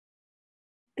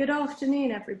Good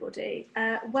afternoon, everybody.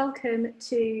 Welcome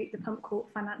to the Pump Court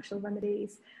Financial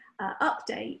Remedies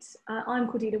Update. I'm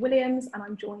Cordelia Williams and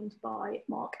I'm joined by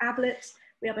Mark Ablett.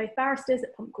 We are both barristers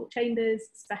at Pump Court Chambers,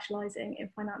 specialising in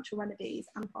financial remedies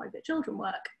and private children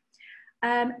work.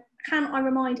 Can I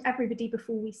remind everybody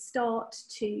before we start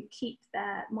to keep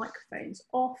their microphones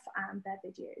off and their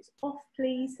videos off,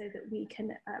 please, so that we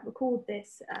can record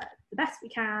this the best we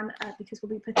can, because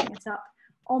we'll be putting it up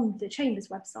on the Chambers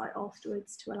website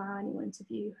afterwards to allow anyone to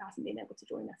view who hasn't been able to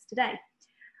join us today.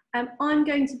 I'm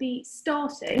going to be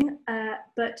starting,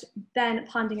 but then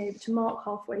handing over to Mark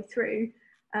halfway through.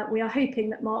 We are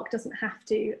hoping that Mark doesn't have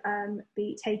to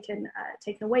be taken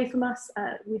away from us.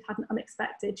 We've had an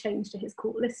unexpected change to his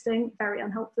court listing, very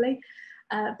unhelpfully,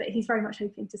 but he's very much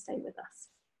hoping to stay with us.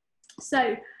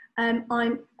 So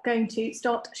I'm going to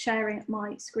start sharing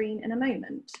my screen in a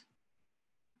moment.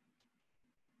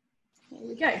 Here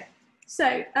we go.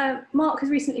 So Mark has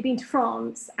recently been to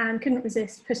France and couldn't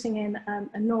resist putting in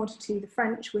a nod to the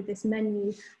French with this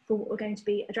menu for what we're going to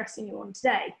be addressing you on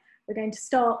today. We're going to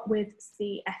start with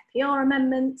the FPR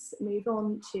amendments, move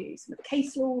on to some of the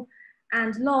case law,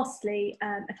 and lastly,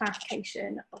 a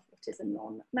clarification of what is a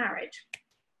non-marriage.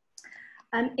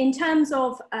 In terms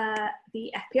of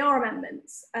the FPR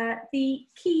amendments, the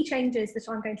key changes that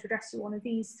I'm going to address you on are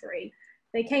these three.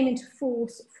 They came into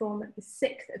force from the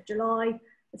 6th of July,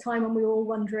 the time when we were all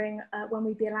wondering when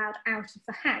we'd be allowed out of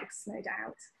the house, no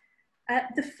doubt.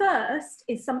 The first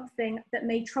is something that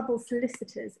may trouble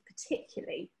solicitors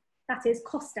particularly, that is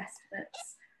cost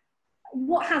estimates.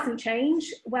 What hasn't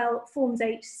changed? Well, Forms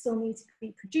H still need to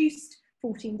be produced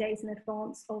 14 days in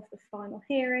advance of the final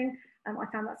hearing. I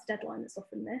found that's a deadline that's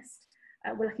often missed.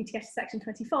 We're lucky to get a Section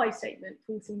 25 statement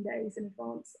 14 days in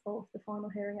advance of the final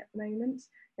hearing at the moment.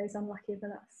 Those unluckier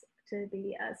than us to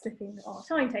be slipping our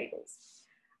timetables.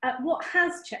 What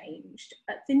has changed?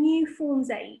 The new Forms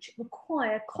H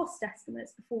require cost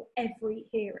estimates before every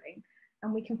hearing,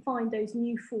 and we can find those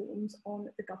new forms on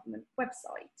the government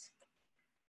website.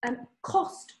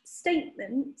 Cost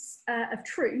statements of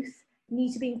truth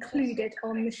need to be included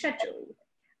on the schedule,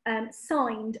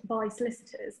 signed by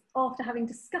solicitors after having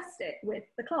discussed it with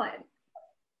the client.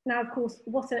 Now, of course,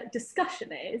 what a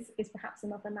discussion is perhaps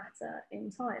another matter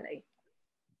entirely.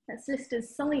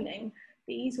 Solicitors signing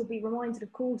these will be reminded,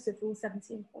 of course, of Rule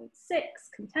 17.6,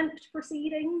 contempt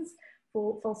proceedings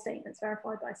for false statements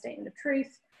verified by a statement of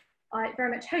truth. I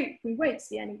very much hope we won't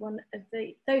see any one of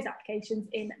those applications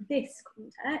in this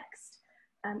context,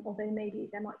 although maybe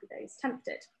there might be those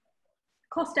tempted.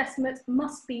 Cost estimates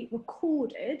must be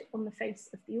recorded on the face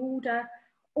of the order,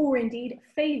 or indeed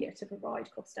failure to provide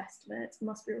cost estimates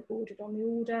must be recorded on the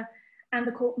order, and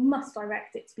the court must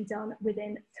direct it to be done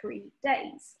within 3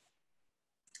 days.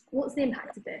 What's the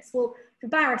impact of this? Well, for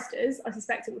barristers, I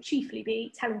suspect it will chiefly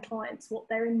be telling clients what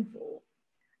they're in for.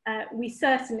 We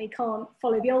certainly can't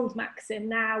follow the old maxim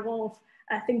now of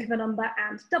think of a number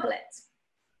and double it.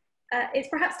 It's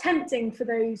perhaps tempting for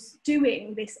those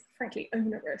doing this frankly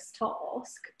onerous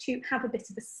task to have a bit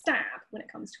of a stab when it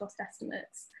comes to cost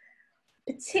estimates.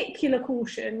 Particular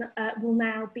caution will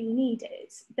now be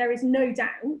needed. There is no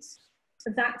doubt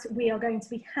that we are going to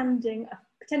be handing a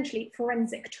potentially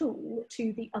forensic tool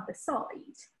to the other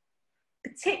side,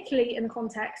 particularly in the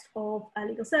context of a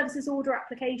legal services order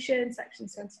application,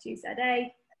 sections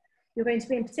 22ZA. You're going to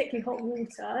be in particularly hot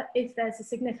water if there's a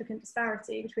significant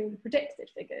disparity between the predicted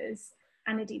figures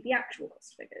and indeed the actual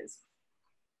cost figures.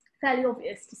 Fairly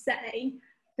obvious to say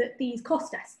that these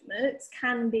cost estimates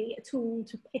can be a tool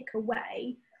to pick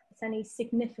away at any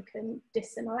significant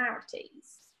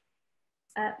dissimilarities.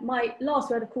 My last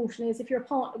word of caution is if you're a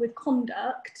partner with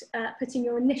conduct, putting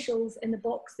your initials in the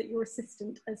box that your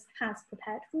assistant has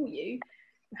prepared for you,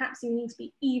 perhaps you need to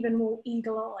be even more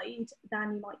eagle-eyed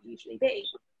than you might usually be.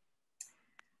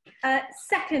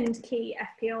 Second key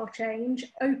FPR change,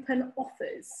 open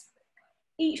offers.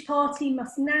 Each party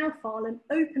must now file an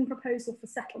open proposal for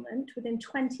settlement within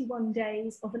 21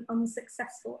 days of an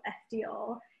unsuccessful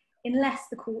FDR, unless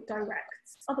the court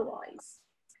directs otherwise.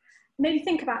 Maybe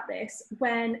think about this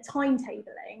when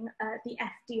timetabling the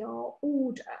FDR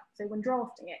order, so when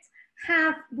drafting it.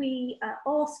 Have we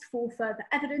asked for further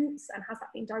evidence, and has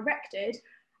that been directed?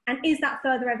 And is that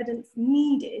further evidence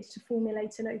needed to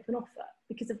formulate an open offer?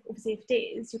 Because obviously if it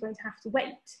is, you're going to have to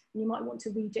wait, and you might want to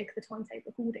rejig the timetable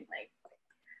accordingly.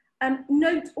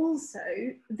 Note also,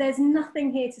 there's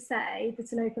nothing here to say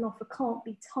that an open offer can't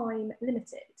be time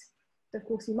limited. Of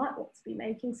course, you might want to be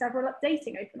making several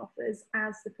updating open offers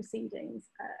as the proceedings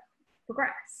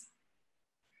progress.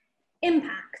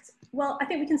 Impact. Well, I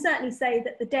think we can certainly say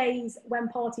that the days when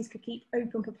parties could keep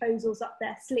open proposals up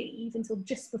their sleeve until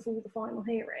just before the final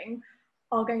hearing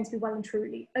are going to be well and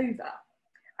truly over.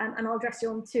 And I'll address you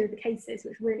on two of the cases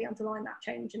which really underline that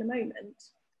change in a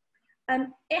moment.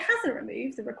 It hasn't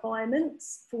removed the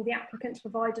requirements for the applicant to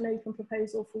provide an open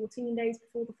proposal 14 days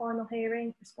before the final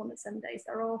hearing, respondent 7 days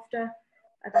thereafter.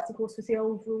 That, of course, was the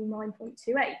old rule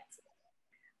 9.28.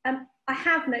 I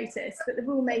have noticed that the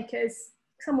rule makers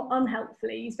somewhat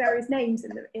unhelpfully use various names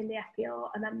in the FDR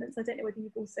amendments. I don't know whether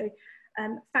you've also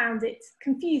found it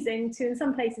confusing to, in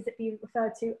some places, it be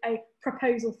referred to a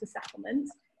proposal for settlement,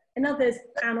 in others,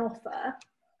 an offer,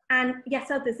 and yet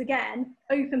others again,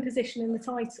 open position in the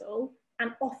title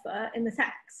and offer in the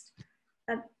text.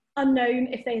 Unknown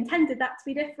if they intended that to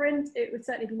be different. It would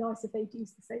certainly be nice if they'd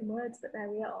used the same words, but there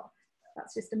we are.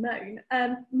 That's just a moan.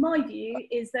 My view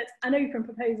is that an open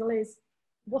proposal is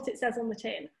what it says on the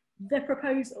tin, the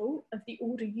proposal of the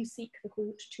order you seek the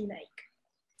court to make.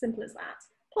 Simple as that.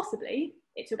 Possibly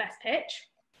it's your best pitch,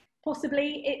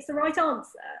 possibly it's the right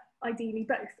answer, ideally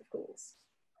both, of course.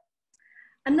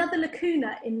 Another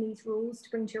lacuna in these rules to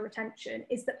bring to your attention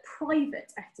is that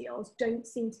private FDRs don't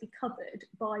seem to be covered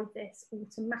by this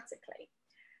automatically.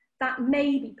 That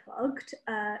may be plugged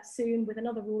soon with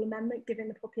another rule amendment, given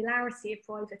the popularity of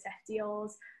private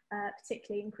FDRs,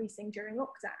 particularly increasing during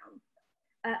lockdown.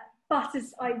 But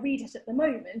as I read it at the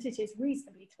moment, it is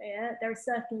reasonably clear there is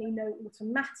certainly no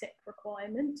automatic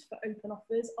requirement for open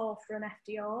offers after an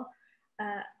FDR,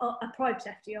 a private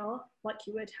FDR, like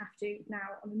you would have to now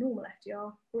on a normal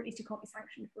FDR, or at least you can't be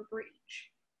sanctioned for a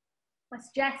breach. I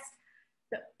suggest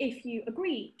that if you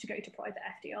agree to go to private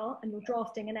FDR and you're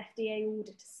drafting an FDA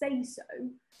order to say so,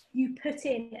 you put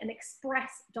in an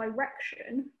express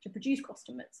direction to produce cost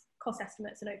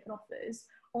estimates and open offers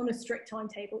on a strict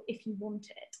timetable if you want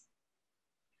it.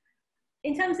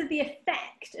 In terms of the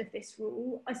effect of this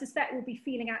rule, I suspect we'll be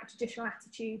feeling out judicial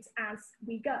attitudes as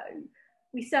we go.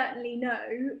 We certainly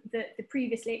know that the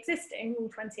previously existing Rule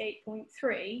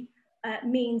 28.3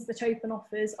 means that open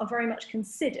offers are very much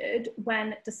considered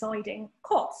when deciding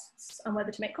costs and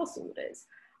whether to make cost orders.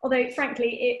 Although,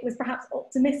 frankly, it was perhaps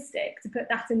optimistic to put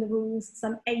that in the rules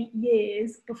some 8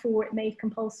 years before it made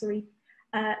compulsory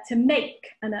to make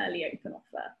an early open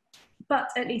offer. But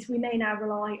at least we may now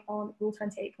rely on Rule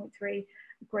 28.3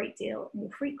 a great deal more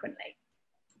frequently.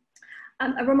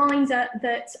 A reminder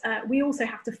that we also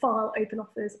have to file open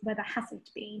offers where there hasn't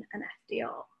been an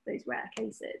FDR, those rare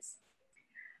cases.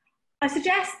 I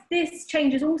suggest this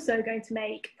change is also going to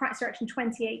make Practice Direction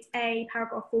 28A,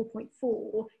 paragraph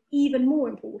 4.4, even more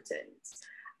important.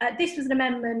 This was an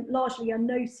amendment largely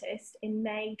unnoticed in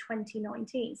May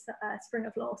 2019, spring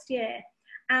of last year.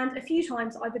 And a few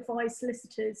times I've advised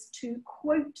solicitors to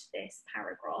quote this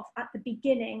paragraph at the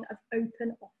beginning of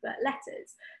open offer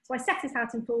letters. So I set it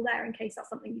out in full there in case that's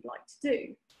something you'd like to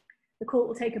do. The court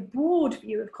will take a broad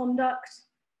view of conduct,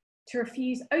 to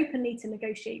refuse openly to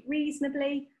negotiate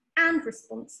reasonably and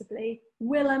responsibly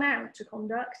will amount to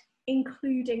conduct,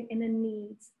 including in a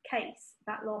needs case.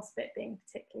 That last bit being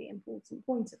a particularly important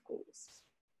point, of course.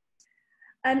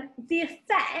 The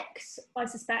effect, I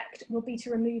suspect, will be to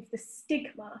remove the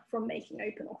stigma from making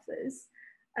open offers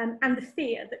and the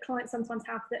fear that clients sometimes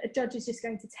have that a judge is just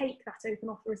going to take that open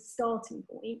offer as a starting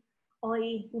point,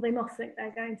 i.e., well, they must think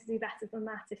they're going to do better than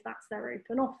that if that's their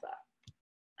open offer.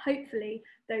 Hopefully,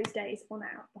 those days are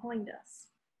now behind us.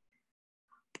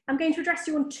 I'm going to address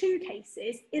you on two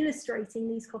cases illustrating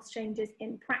these cost changes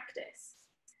in practice.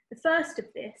 The first of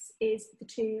this is the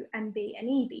two MB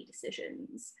and EB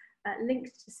decisions,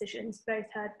 linked decisions, both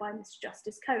heard by Mr.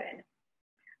 Justice Cohen.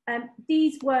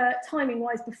 These were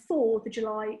timing-wise before the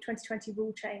July 2020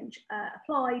 rule change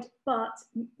applied, but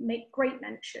make great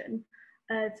mention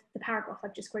of the paragraph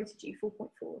I've just quoted you, 4.4,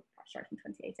 Practice Direction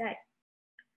 28A.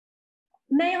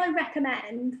 May I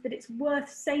recommend that it's worth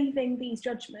saving these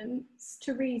judgments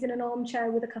to read in an armchair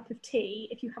with a cup of tea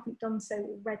if you haven't done so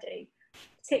already,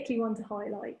 particularly one to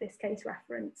highlight this case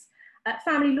reference.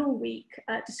 Family Law Week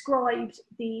described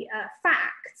the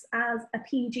facts as a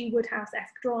PG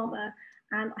Woodhouse-esque drama,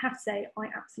 and I have to say I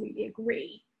absolutely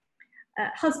agree.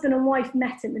 Husband and wife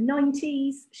met in the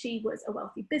 90s. She was a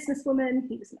wealthy businesswoman,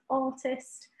 he was an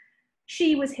artist.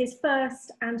 She was his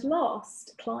first and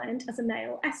last client as a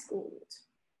male escort.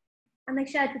 And they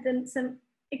shared with them some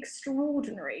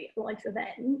extraordinary life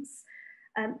events,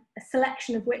 a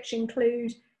selection of which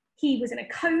include he was in a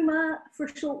coma for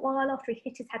a short while after he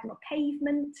hit his head on a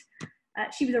pavement.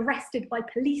 She was arrested by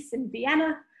police in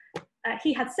Vienna.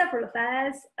 He had several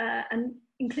affairs, and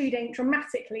including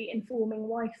dramatically informing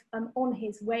wife on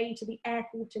his way to the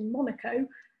airport in Monaco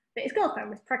that his girlfriend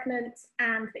was pregnant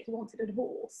and that he wanted a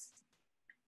divorce.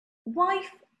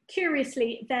 Wife,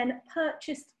 curiously, then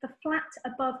purchased the flat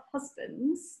above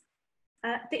husband's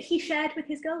that he shared with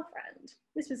his girlfriend.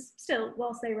 This was still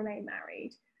whilst they remained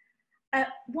married.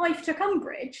 Wife took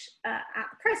umbrage at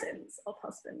the presence of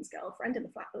husband's girlfriend in the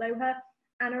flat below her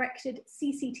and erected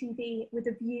CCTV with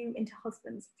a view into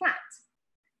husband's flat.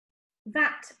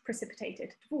 That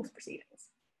precipitated divorce proceedings.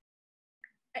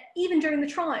 Even during the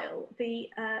trial, the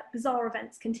bizarre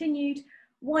events continued.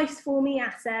 Wife's former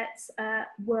assets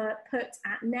were put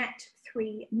at net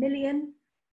 3 million,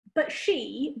 but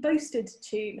she boasted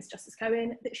to Miss Justice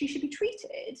Cohen that she should be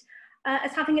treated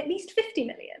as having at least 50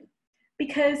 million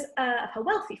because of her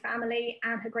wealthy family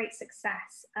and her great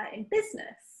success in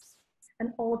business.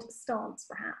 An odd stance,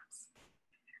 perhaps.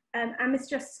 And Miss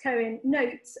Justice Cohen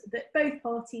notes that both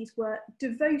parties were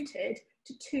devoted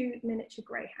to 2 miniature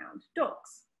greyhound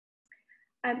dogs.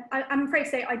 I'm afraid to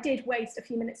say I did waste a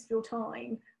few minutes of your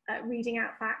time reading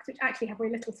out facts which actually have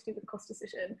very little to do with the cost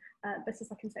decision, but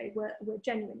as I can say, were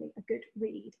genuinely a good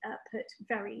read, put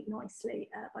very nicely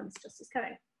by Miss Justice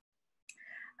Cohen.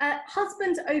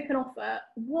 Husband's open offer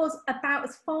was about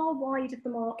as far wide of the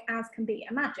mark as can be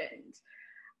imagined.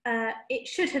 It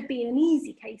should have been an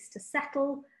easy case to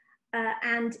settle,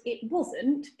 and it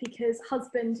wasn't because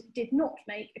husband did not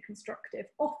make a constructive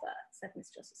offer, said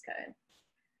Miss Justice Cohen.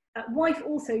 Wife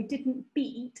also didn't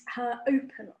beat her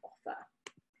open offer.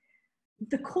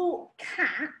 The court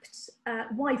capped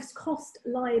wife's cost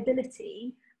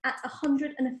liability at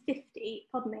 150,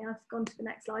 pardon me, I've gone to the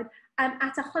next slide, at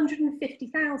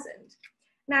 150,000.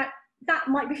 Now, that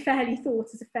might be fairly thought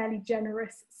as a fairly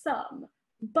generous sum,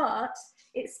 but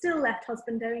it still left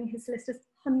husband owing his solicitors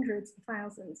hundreds of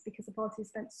thousands because the parties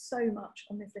spent so much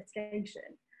on this litigation.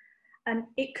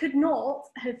 It could not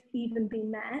have even been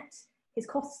met, his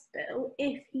cost bill,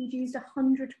 if he'd used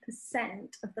 100%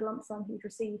 of the lump sum he'd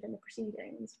received in the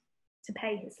proceedings to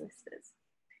pay his solicitors.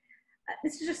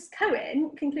 Mr. Justice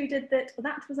Cohen concluded that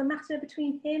that was a matter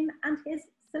between him and his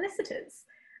solicitors,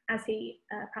 as he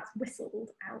perhaps whistled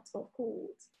out of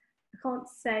court. I can't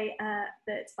say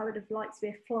that I would have liked to be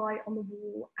a fly on the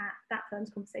wall at that firm's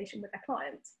conversation with their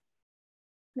client.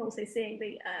 And also seeing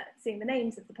the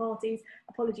names of the parties,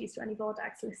 apologies to any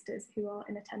Vardag solicitors who are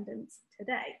in attendance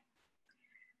today.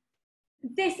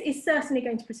 This is certainly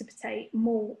going to precipitate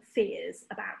more fears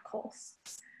about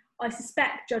costs. I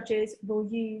suspect judges will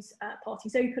use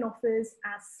parties' open offers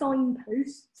as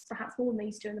signposts, perhaps more than they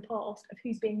used to in the past, of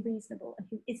who's being reasonable and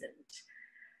who isn't.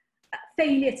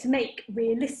 Failure to make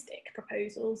realistic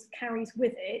proposals carries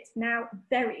with it now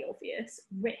very obvious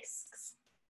risks.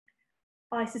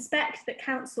 I suspect that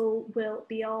counsel will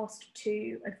be asked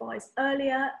to advise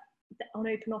earlier on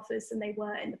open offers than they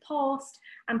were in the past,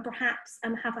 and perhaps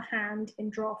have a hand in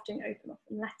drafting open offer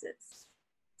letters.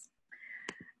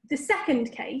 The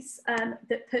second case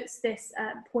that puts this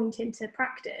point into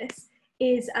practice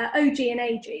is OG and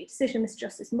AG, decision of Mr.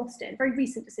 Justice Mostyn, very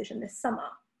recent decision this summer.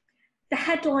 The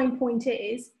headline point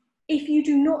is, if you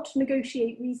do not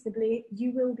negotiate reasonably,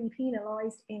 you will be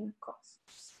penalised in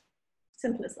costs.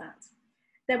 Simple as that.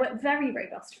 There were very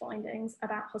robust findings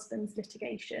about husband's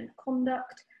litigation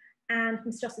conduct, and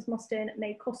Mr. Justice Mostyn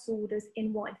made cost orders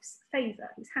in wife's favour.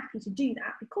 He was happy to do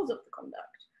that because of the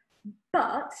conduct.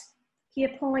 But he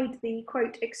applied the,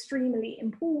 quote, extremely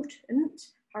important,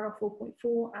 paragraph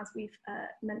 4.4, as we've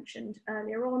mentioned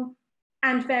earlier on,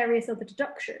 and various other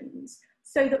deductions,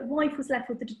 so that wife was left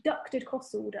with the deducted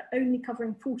cost order only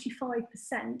covering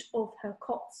 45% of her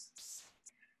costs.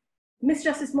 Mr.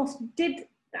 Justice Mostyn did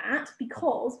that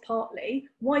because, partly,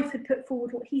 wife had put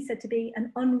forward what he said to be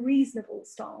an unreasonable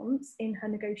stance in her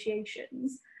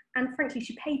negotiations, and frankly,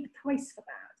 she paid the price for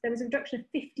that. There was a reduction of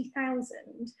 50,000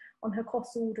 on her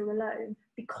cost order alone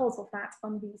because of that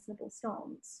unreasonable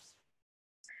stance.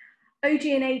 OG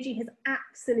and AG has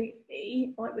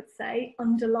absolutely, I would say,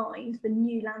 underlined the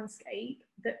new landscape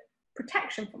that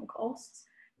protection from costs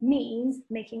means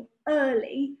making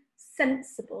early,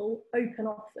 sensible, open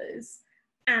offers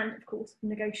and, of course,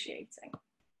 negotiating.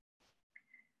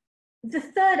 The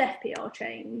third FPR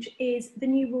change is the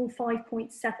new Rule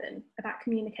 5.7 about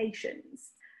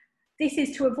communications. This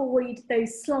is to avoid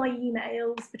those sly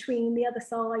emails between the other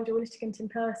side or litigant in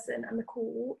person and the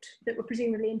court that were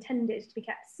presumably intended to be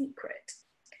kept secret.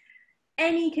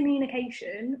 Any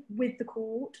communication with the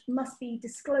court must be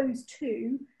disclosed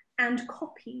to and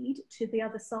copied to the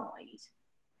other side.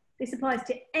 This applies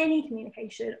to any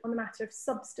communication on the matter of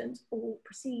substance or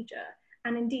procedure.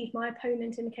 And indeed, my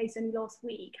opponent in the case only last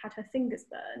week had her fingers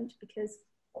burned because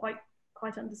quite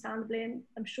understandably, and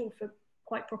I'm sure for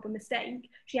quite proper mistake.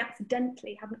 She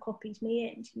accidentally hadn't copied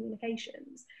me into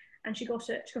communications, and she got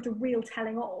a real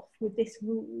telling off with this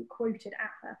rule quoted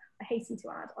at her. I hasten to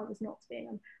add, I was not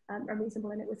being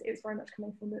unreasonable, and it was very much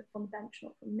coming from the bench,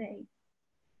 not from me.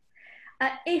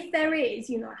 If there is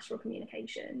unilateral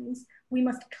communications, we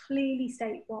must clearly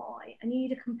state why, and you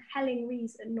need a compelling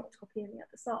reason not to copy on the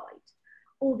other side,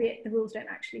 albeit the rules don't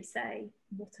actually say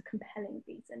what a compelling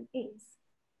reason is.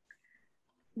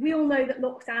 We all know that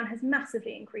lockdown has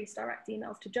massively increased direct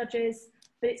emails to judges,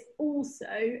 but it's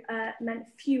also meant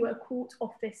fewer court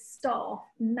office staff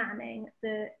manning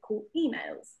the court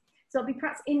emails. So it'll be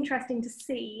perhaps interesting to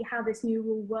see how this new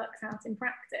rule works out in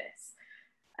practice.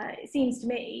 It seems to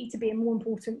me to be a more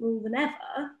important rule than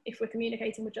ever if we're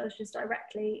communicating with judges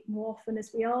directly more often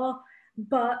as we are,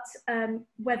 but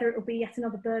whether it will be yet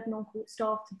another burden on court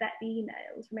staff to vet the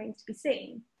emails remains to be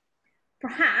seen.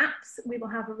 Perhaps we will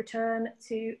have a return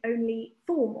to only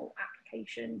formal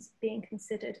applications being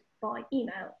considered by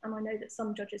email, and I know that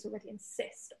some judges already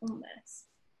insist on this.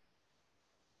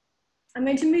 I'm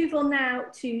going to move on now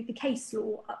to the case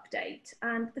law update,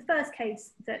 and the first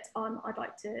case that I'd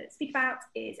like to speak about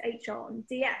is HR and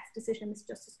DS, decision of Mr.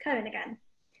 Justice Cohen again.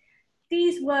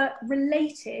 These were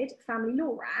related Family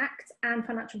Law Act and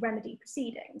financial remedy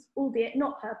proceedings, albeit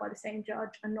not heard by the same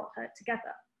judge and not heard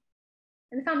together.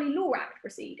 In the Family Law Act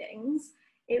proceedings,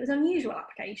 it was an unusual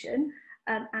application,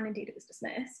 and indeed it was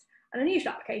dismissed, an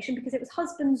unusual application because it was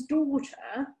husband's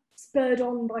daughter, spurred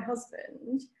on by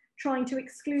husband, trying to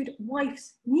exclude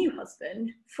wife's new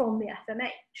husband from the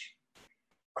FMH.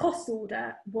 Cost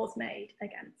order was made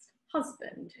against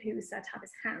husband, who was said to have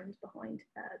his hand behind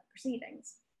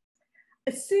proceedings.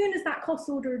 As soon as that cost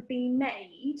order had been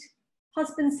made,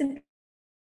 husband simply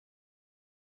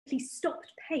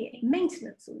stopped paying a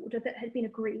maintenance order that had been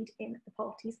agreed in the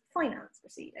parties' finance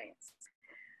proceedings.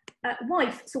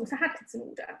 Wife sought a Hadkinson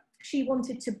order. She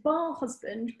wanted to bar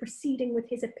husband proceeding with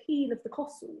his appeal of the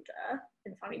cost order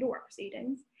in the Family Law Act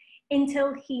proceedings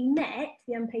until he met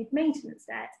the unpaid maintenance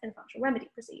debt in the financial remedy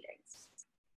proceedings.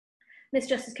 Mr.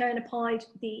 Justice Cohen applied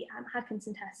the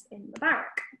Hadkinson test in the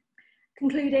barrack,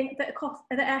 concluding that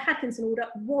a Hadkinson order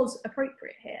was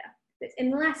appropriate here, that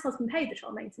unless husband paid the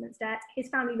child maintenance debt, his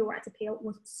Family Law Act appeal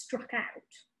was struck out.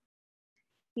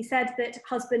 He said that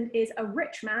husband is a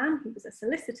rich man, who was a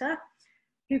solicitor,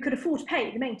 who could afford to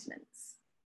pay the maintenance.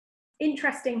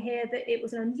 Interesting here that it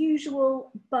was an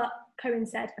unusual, but Cohen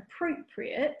said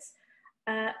appropriate,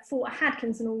 for a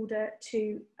Hadkinson order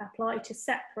to apply to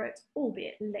separate,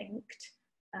 albeit linked,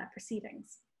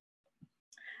 proceedings.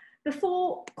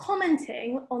 Before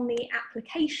commenting on the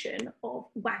application of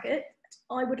Waggott,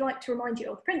 I would like to remind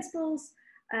you of the principles,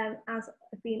 as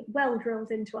have been well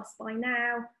drilled into us by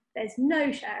now. There's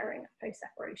no sharing of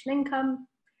post-separation income.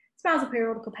 Spousal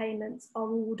periodical payments are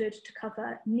ordered to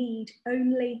cover need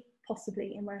only,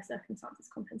 possibly in rare circumstances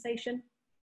compensation,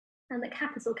 and that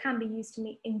capital can be used to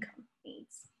meet income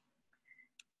needs.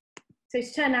 So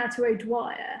to turn now to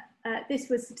O'Dwyer, this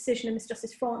was the decision of Mr.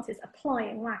 Justice Francis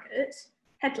applying Waggott.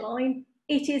 Headline: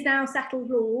 it is now settled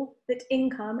law that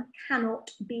income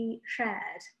cannot be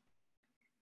shared.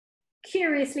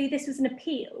 Curiously, this was an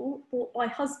appeal brought by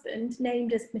husband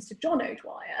named as Mr. John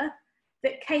O'Dwyer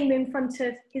that came in front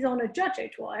of His Honour Judge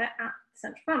O'Dwyer at the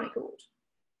Central Family Court.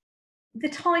 The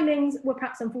timings were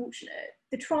perhaps unfortunate.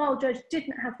 The trial judge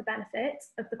didn't have the benefit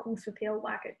of the Court of Appeal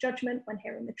Waggott judgment when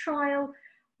hearing the trial,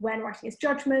 when writing his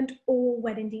judgment, or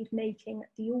when indeed making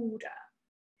the order.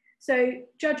 So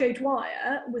Judge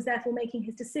O'Dwyer was therefore making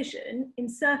his decision in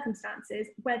circumstances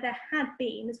where there had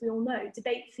been, as we all know,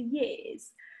 debate for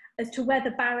years as to whether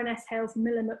Baroness Hale's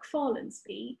Miller-Macfarlane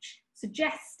speech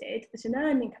suggested that an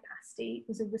earning capacity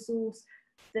was a resource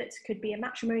that could be a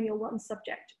matrimonial one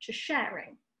subject to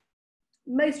sharing.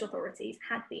 Most authorities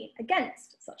had been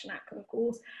against such an outcome, of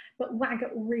course, but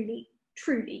Waggott really,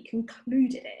 truly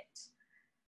concluded it.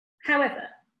 However,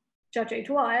 Judge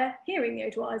O'Dwyer, hearing the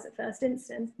O'Dwyers at first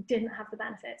instance, didn't have the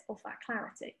benefit of that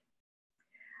clarity.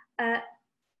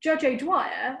 Judge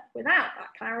O'Dwyer, without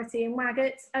that clarity in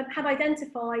Waggott, had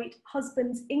identified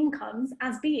husband's incomes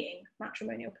as being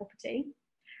matrimonial property.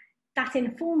 That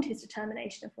informed his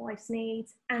determination of wife's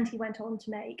needs, and he went on to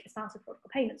make a spousal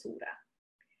prodigal payments order.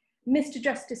 Mr.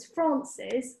 Justice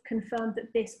Francis confirmed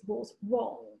that this was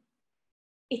wrong.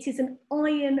 It is an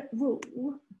iron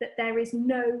rule that there is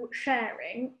no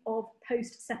sharing of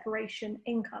post-separation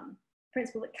income, a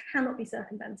principle that cannot be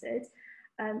circumvented,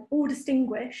 or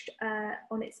distinguished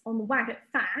on the Waggott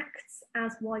facts,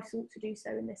 as wife sought to do so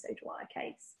in this O'Dwyer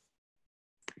case.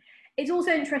 It's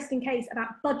also an interesting case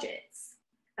about budgets,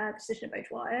 the decision of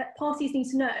O'Dwyer. Parties need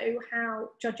to know how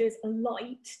judges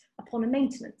alight upon a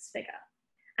maintenance figure.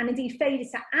 and indeed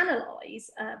failures to analyse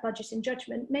budget in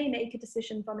judgment may make a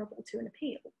decision vulnerable to an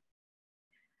appeal.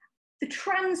 The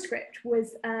transcript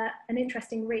was an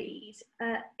interesting read.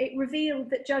 It revealed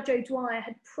that Judge O'Dwyer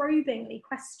had probingly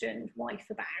questioned wife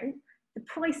about the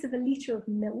price of a litre of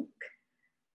milk,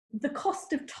 the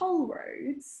cost of toll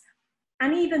roads,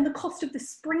 and even the cost of the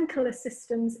sprinkler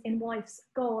systems in wife's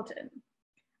garden.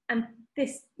 And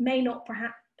this may not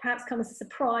perhaps come as a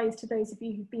surprise to those of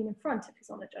you who've been in front of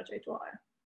His Honour Judge O'Dwyer.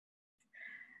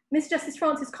 Mr. Justice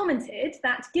Francis commented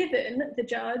that given the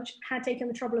judge had taken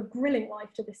the trouble of grilling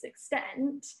wife to this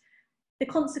extent, the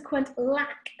consequent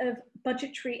lack of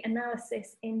budgetary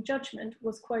analysis in judgment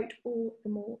was, quote, all the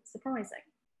more surprising.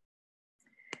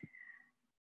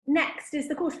 Next is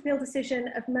the Court of Appeal decision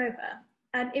of Moher.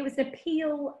 It was an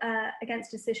appeal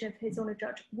against a decision of His Honour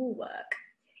Judge Woolwork.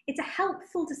 It's a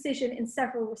helpful decision in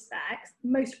several respects,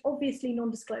 most obviously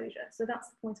non-disclosure, so that's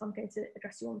the point I'm going to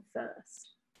address you on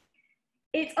first.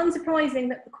 It's unsurprising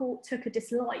that the court took a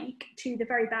dislike to the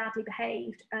very badly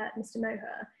behaved Mr.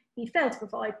 Moher. He failed to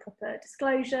provide proper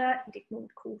disclosure, he'd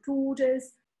ignored court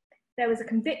orders, there was a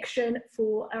conviction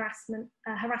for harassment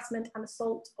and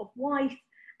assault of wife,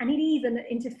 and he'd even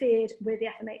interfered with the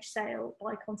FMH sale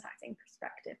by contacting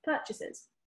prospective purchasers.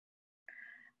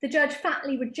 The judge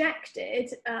fatly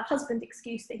rejected a husband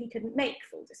excuse that he couldn't make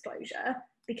full disclosure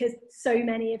because so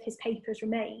many of his papers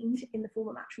remained in the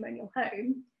former matrimonial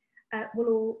home. We'll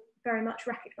all very much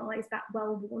recognise that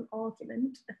well-worn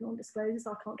argument of non-disclosures.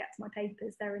 I can't get to my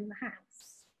papers, they're in the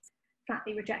house.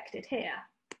 Flatly rejected here.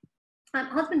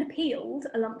 Husband appealed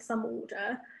a lump sum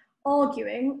order,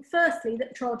 arguing, firstly, that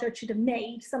the trial judge should have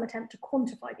made some attempt to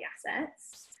quantify the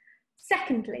assets.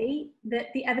 Secondly, that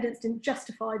the evidence didn't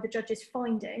justify the judge's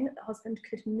finding that the husband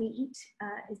could meet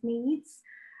his needs.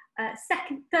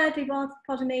 Thirdly,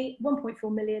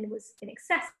 1.4 million was in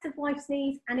excess of wife's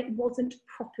needs and it wasn't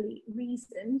properly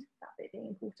reasoned, that bit being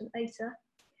important later,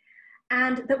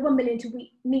 and that 1 million to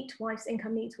meet wife's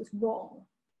income needs was wrong.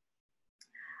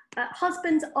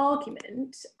 Husband's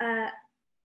argument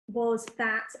was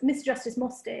that Mr. Justice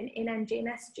Mostyn in NG and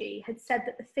SG had said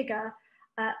that the figure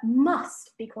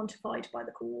must be quantified by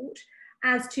the court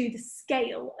as to the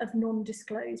scale of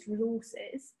non-disclosed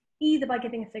resources, either by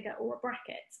giving a figure or a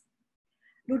bracket.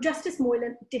 Lord Justice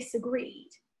Moylan disagreed.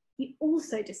 He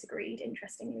also disagreed,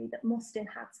 interestingly, that Mostyn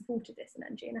had supported this in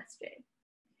NG and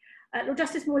SG. Lord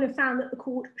Justice Moylan found that the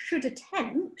court should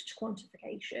attempt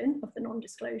quantification of the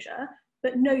non-disclosure,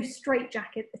 but no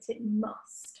straitjacket that it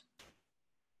must.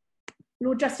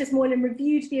 Lord Justice Moylan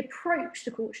reviewed the approach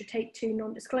the court should take to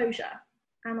non-disclosure,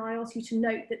 and I ask you to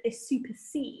note that this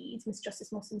supersedes Mr.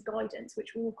 Justice Mostyn's guidance,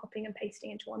 which we're all copying and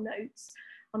pasting into our notes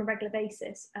on a regular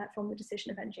basis from the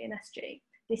decision of NG and SG.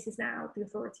 This is now the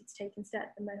authority to take instead,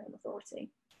 the Moher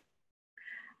authority.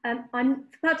 For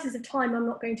purposes of time, I'm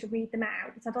not going to read them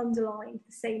out, but I've underlined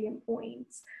the salient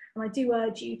points. And I do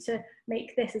urge you to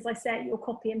make this, as I say, your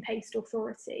copy and paste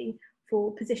authority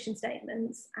for position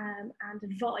statements and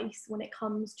advice when it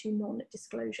comes to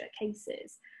non-disclosure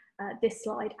cases. This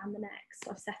slide and the next,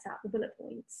 I've set out the bullet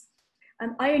points.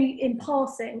 I only, in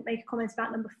passing, make a comment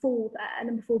about number 4 there,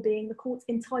 number 4 being the court's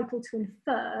entitled to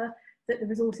infer that the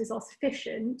resources are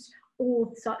sufficient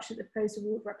or such that the proposed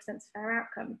award represents a fair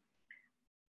outcome.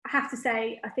 I have to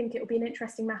say, I think it will be an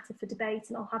interesting matter for debate,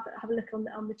 and I'll have a look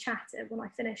on the chat when I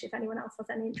finish if anyone else has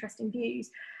any interesting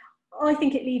views. I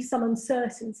think it leaves some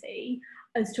uncertainty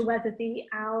as to whether the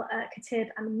Al-Khatib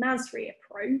and Masri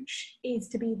approach is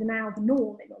to be now the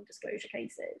norm in non-disclosure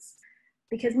cases,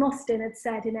 because Mostyn had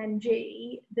said in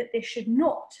NG that this should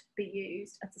not be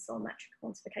used as a sole metric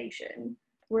quantification,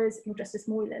 whereas Lord Justice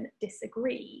Moylan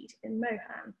disagreed in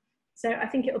Moher. So I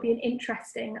think it will be an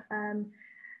interesting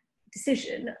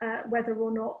decision whether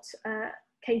or not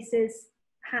cases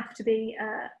have to be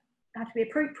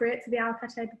appropriate for the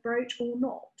Al-Khatib approach or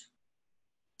not.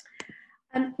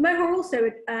 Moher also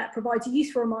provides a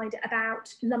useful reminder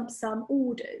about lump sum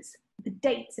orders, the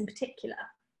dates in particular.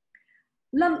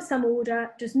 Lump sum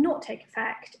order does not take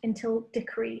effect until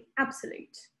decree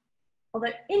absolute,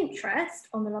 although interest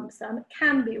on the lump sum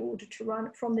can be ordered to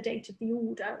run from the date of the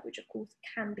order, which of course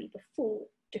can be before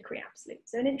decree absolute.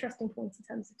 So an interesting point in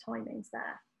terms of timings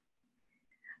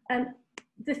there.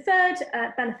 The third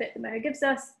benefit that Moher gives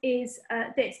us is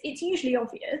this. It's usually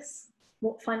obvious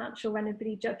what financial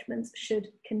remedy judgments should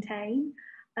contain,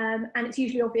 and it's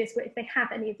usually obvious if they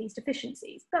have any of these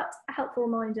deficiencies, but a helpful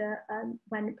reminder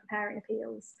when preparing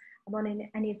appeals and on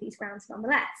any of these grounds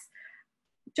nonetheless.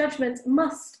 Judgments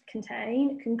must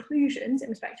contain conclusions in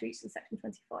respect to each of the Section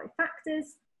 25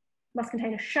 factors, must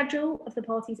contain a schedule of the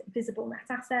parties' visible net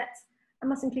assets, and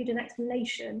must include an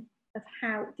explanation of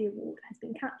how the award has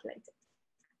been calculated.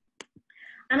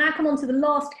 And now come on to the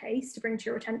last case to bring to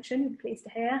your attention, you'll be pleased to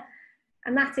hear,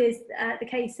 and that is the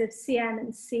case of CM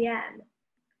and CM.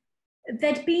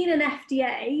 There'd been an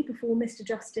FDA before Mr.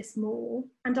 Justice Moore,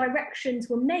 and directions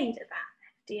were made at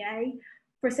that FDA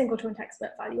for a single joint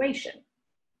expert valuation.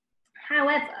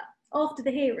 However, after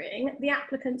the hearing, the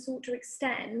applicant sought to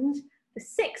extend the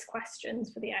 6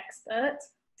 questions for the expert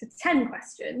to 10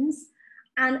 questions,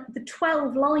 and the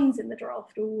 12 lines in the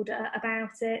draft order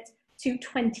about it to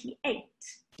 28.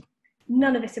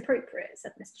 None of it appropriate,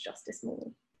 said Mr. Justice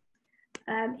Moore.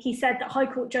 He said that High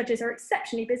Court judges are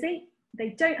exceptionally busy.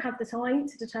 They don't have the time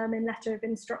to determine letter of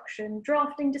instruction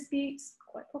drafting disputes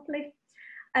quite properly,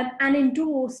 and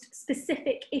endorsed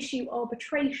specific issue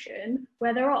arbitration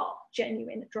where there are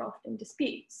genuine drafting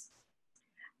disputes.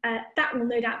 That will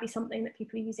no doubt be something that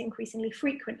people are using increasingly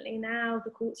frequently now.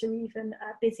 The courts are even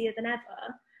busier than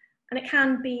ever, and it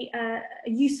can be a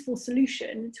useful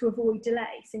solution to avoid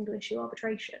delay, single issue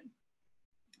arbitration.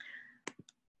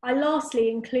 I lastly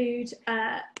include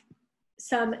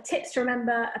some tips to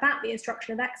remember about the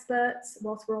instruction of experts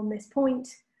whilst we're on this point.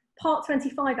 Part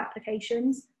 25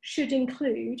 applications should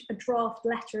include a draft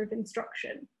letter of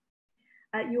instruction.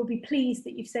 You'll be pleased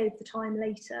that you've saved the time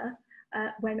later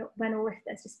when or if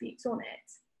there's disputes on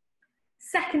it.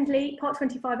 Secondly, Part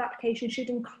 25 application should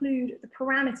include the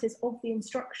parameters of the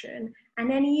instruction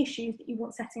and any issues that you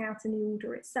want setting out in the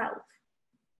order itself.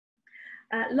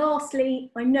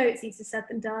 Lastly, I know it's easier said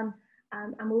than done,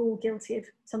 and we're all guilty of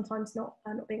sometimes not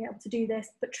being able to do this,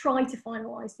 but try to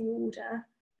finalise the order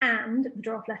and the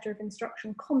draft letter of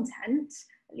instruction content,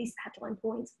 at least the headline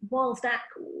points, whilst at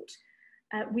court.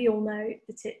 We all know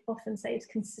that it often saves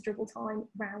considerable time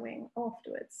rowing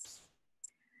afterwards.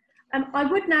 I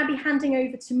would now be handing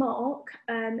over to Mark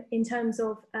in terms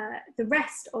of the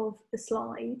rest of the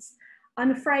slides.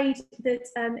 I'm afraid that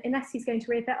unless he's going to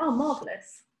reappear, oh,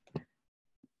 marvellous,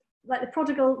 like the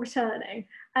prodigal returning.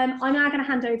 I'm now going to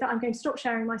hand over. I'm going to stop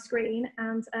sharing my screen,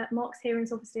 and Mark's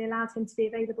hearings obviously allowed him to be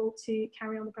available to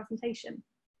carry on the presentation.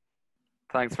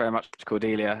 Thanks very much,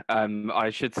 Cordelia. I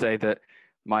should say that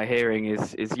my hearing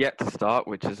is yet to start,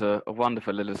 which is a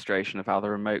wonderful illustration of how the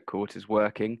remote court is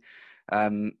working.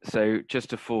 So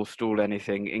just to forestall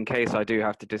anything, in case I do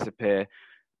have to disappear,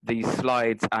 these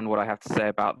slides and what I have to say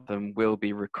about them will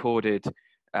be recorded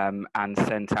and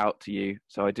sent out to you.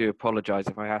 So I do apologise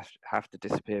if I have to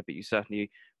disappear, but you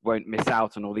certainly won't miss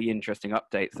out on all the interesting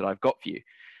updates that I've got for you.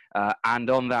 And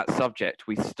on that subject,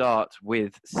 we start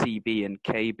with CB and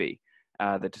KB,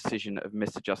 the decision of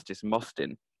Mr. Justice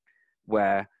Mostyn,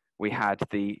 where we had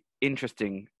the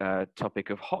interesting topic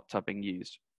of hot tubbing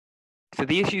used. So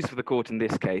the issues for the court in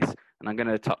this case, and I'm going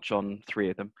to touch on 3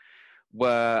 of them,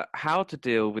 were how to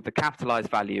deal with the capitalized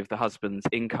value of the husband's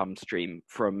income stream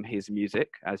from his music.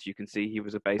 As you can see, he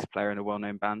was a bass player in a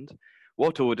well-known band.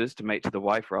 What orders to make to the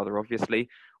wife, rather obviously,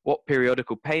 what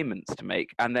periodical payments to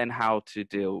make, and then how to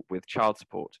deal with child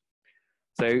support.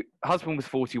 So husband was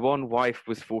 41, wife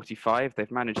was 45. They've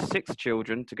managed 6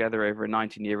 children together over a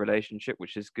 19-year relationship,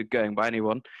 which is good going by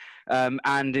anyone.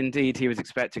 And indeed, he was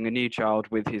expecting a new child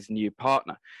with his new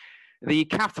partner. The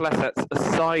capital assets,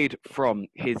 aside from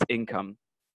his income,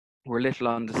 were a little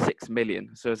under 6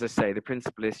 million. So as I say, the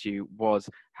principal issue was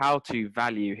how to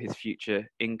value his future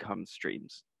income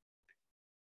streams.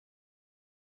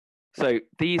 So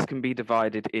these can be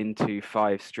divided into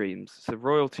 5 streams. So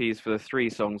royalties for the 3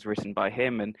 songs written by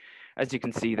him, and as you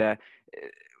can see there,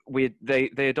 they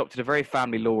adopted a very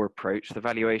family law approach. The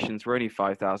valuations were only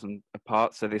 5,000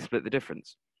 apart, so they split the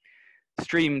difference.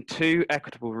 Stream 2,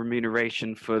 equitable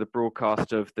remuneration for the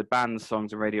broadcast of the band's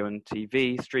songs on radio and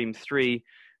TV. Stream 3,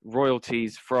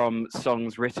 royalties from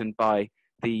songs written by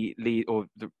the lead, or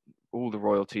all the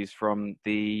royalties from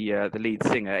the lead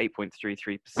singer,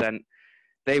 8.33%.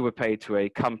 They were paid to a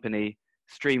company.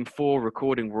 Stream 4,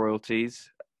 recording royalties,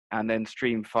 and then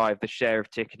Stream 5, the share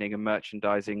of ticketing and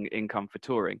merchandising income for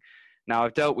touring. Now,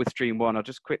 I've dealt with Stream 1. I'll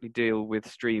just quickly deal with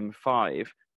Stream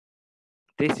 5.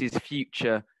 This is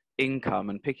future income,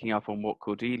 and picking up on what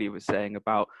Cordelia was saying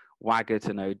about Waggott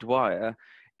and O'Dwyer,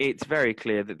 it's very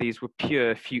clear that these were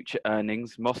pure future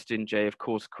earnings. Mostyn J, of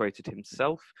course, quoted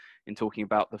himself in talking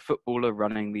about the footballer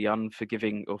running the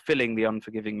unforgiving, or filling the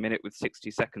unforgiving minute with 60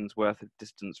 seconds worth of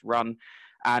distance run.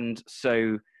 And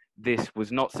so this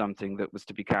was not something that was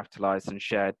to be capitalized and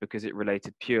shared because it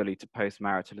related purely to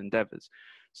post-marital endeavors.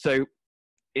 So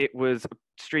it was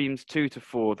streams 2 to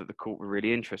 4 that the court were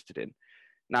really interested in.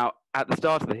 Now, at the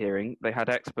start of the hearing, they had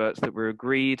experts that were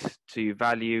agreed to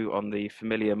value on the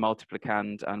familiar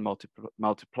multiplicand and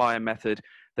multiplier method.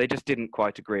 They just didn't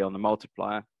quite agree on the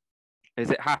multiplier.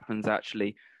 As it happens,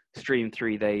 actually, stream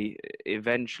 3, they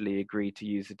eventually agreed to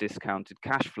use a discounted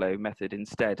cash flow method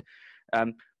instead.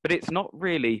 But it's not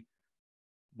really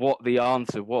what the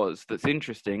answer was that's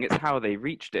interesting, it's how they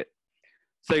reached it.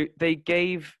 So they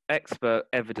gave expert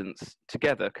evidence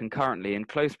together concurrently in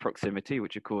close proximity,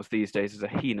 which of course these days is a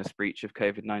heinous breach of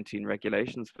COVID-19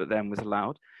 regulations, but then was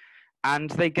allowed.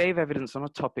 And they gave evidence on a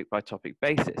topic by topic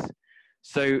basis.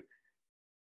 So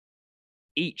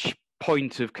each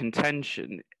point of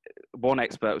contention, one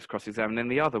expert was cross-examined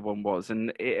and the other one was,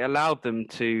 and it allowed them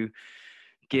to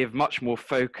give much more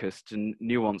focused and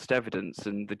nuanced evidence.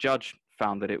 And the judge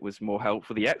found that it was more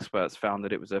helpful. The experts found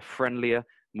that it was a friendlier,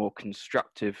 more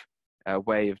constructive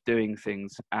way of doing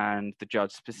things. And the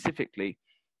judge specifically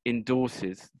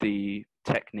endorses the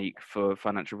technique for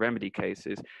financial remedy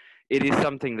cases. It is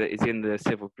something that is in the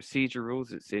civil procedure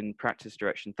rules. It's in practice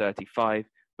direction 35,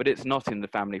 but it's not in the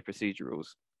family procedure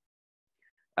rules.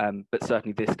 But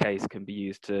certainly this case can be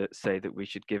used to say that we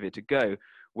should give it a go,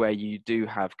 where you do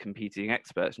have competing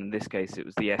experts. And in this case, it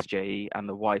was the SJE and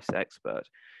the wife's expert.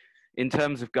 In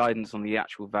terms of guidance on the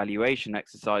actual valuation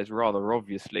exercise, rather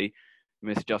obviously,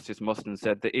 Mr. Justice Mostyn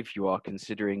said that if you are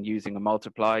considering using a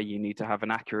multiplier, you need to have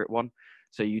an accurate one.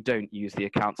 So you don't use the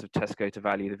accounts of Tesco to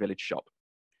value the village shop.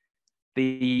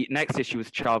 The next issue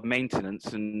was child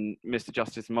maintenance, and Mr.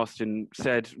 Justice Mostyn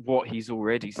said what he's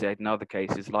already said in other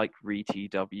cases like REIT,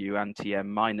 EW and TM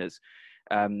minors,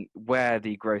 where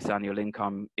the gross annual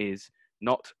income is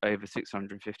not over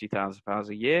 £650,000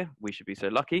 a year, we should be so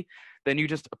lucky, then you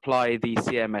just apply the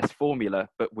CMS formula,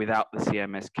 but without the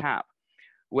CMS cap.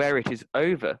 Where it is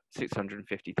over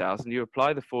 650,000, you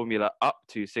apply the formula up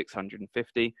to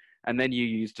 650, and then you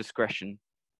use discretion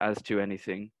as to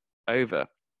anything over.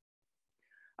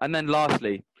 And then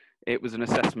lastly, it was an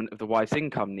assessment of the wife's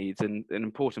income needs. And an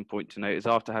important point to note is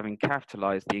after having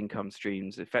capitalized the income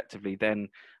streams, effectively then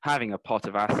having a pot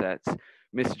of assets,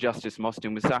 Mr. Justice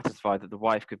Mostyn was satisfied that the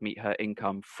wife could meet her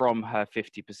income from her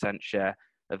 50% share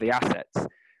of the assets.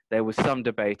 There was some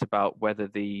debate about whether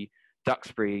the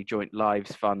Duxbury Joint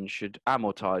Lives Fund should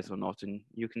amortize or not. And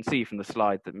you can see from the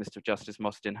slide that Mr. Justice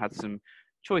Mostyn had some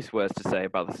choice words to say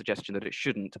about the suggestion that it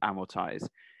shouldn't amortize.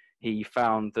 He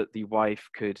found that the wife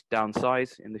could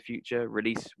downsize in the future,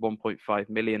 release 1.5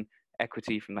 million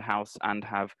equity from the house and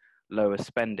have lower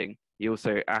spending. He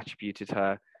also attributed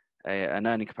her an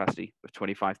earning capacity of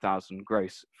 25,000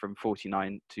 gross from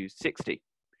 49 to 60.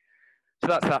 So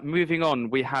that's that. Moving on,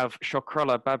 we have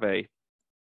Shokrollah-Babaee.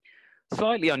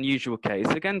 Slightly unusual case,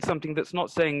 again, something that's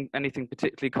not saying anything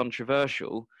particularly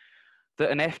controversial, that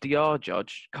an FDR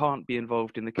judge can't be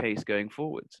involved in the case going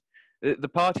forwards. The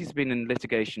parties have been in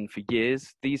litigation for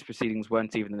years. These proceedings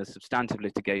weren't even in a substantive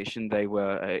litigation. They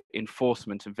were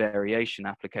enforcement and variation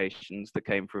applications that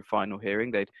came for a final hearing.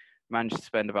 They'd managed to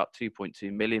spend about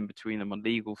 2.2 million between them on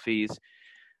legal fees.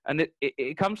 And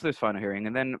it comes to this final hearing,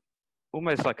 and then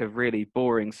almost like a really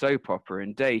boring soap opera,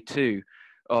 in day 2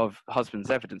 of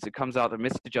husband's evidence, it comes out that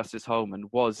Mr. Justice Holman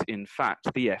was in fact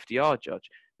the FDR judge.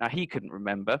 Now, he couldn't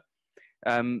remember.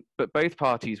 But both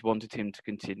parties wanted him to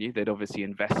continue. They'd obviously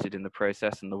invested in the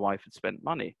process and the wife had spent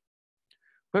money.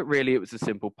 But really, it was a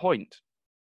simple point.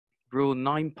 Rule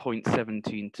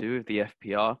 9.172 of the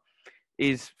FPR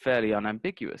is fairly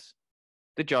unambiguous.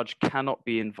 The judge cannot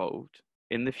be involved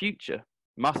in the future.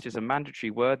 Must is a mandatory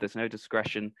word, there's no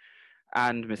discretion,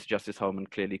 and Mr. Justice Holman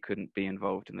clearly couldn't be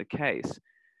involved in the case.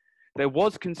 There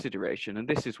was consideration, and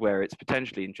this is where it's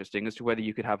potentially interesting, as to whether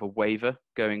you could have a waiver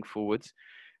going forwards.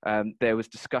 There was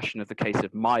discussion of the case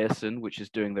of Meyerson, which is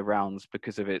doing the rounds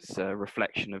because of its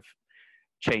reflection of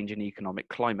change in economic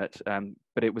climate,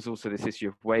 but it was also this issue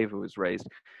of waiver was raised.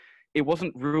 It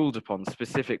wasn't ruled upon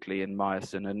specifically in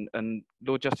Meyerson, and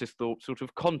Lord Justice Thorpe sort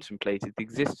of contemplated the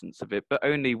existence of it, but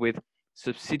only with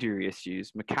subsidiary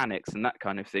issues, mechanics and that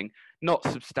kind of thing, not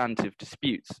substantive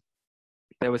disputes.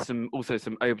 There were also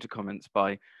some over comments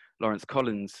by Lawrence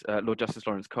Collins, Lord Justice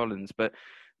Lawrence Collins, but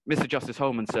Mr. Justice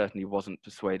Holman certainly wasn't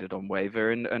persuaded on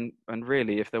waiver, and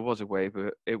really, if there was a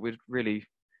waiver, it would really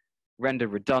render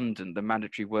redundant the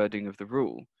mandatory wording of the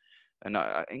rule. And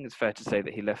I think it's fair to say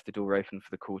that he left the door open for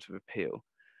the Court of Appeal.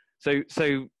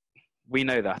 So we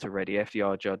know that already.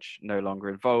 FDR judge no longer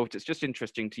involved. It's just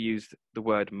interesting to use the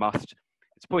word must.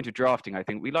 It's a point of drafting, I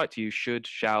think. We like to use should,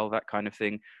 shall, that kind of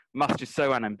thing. Must is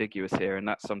so unambiguous here, and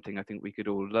that's something I think we could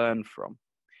all learn from.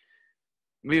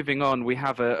 Moving on, we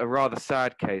have a rather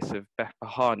sad case of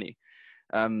Behbehani.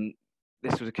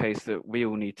 This was a case that we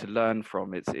all need to learn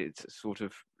from. It's sort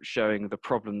of showing the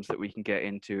problems that we can get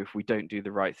into if we don't do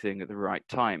the right thing at the right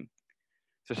time.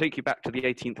 So take you back to the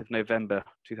 18th of November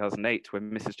 2008,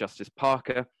 when Mrs. Justice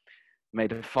Parker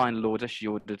made a final order. She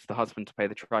ordered the husband to pay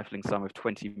the trifling sum of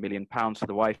 £20 million to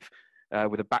the wife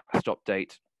with a backstop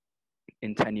date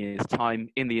in 10 years' time.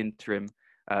 In the interim,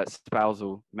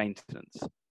 spousal maintenance.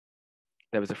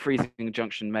 There was a freezing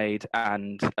injunction made,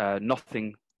 and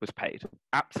nothing was paid,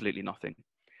 absolutely nothing,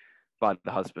 by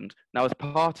the husband. Now, as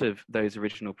part of those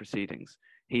original proceedings,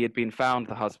 he had been found,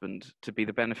 the husband, to be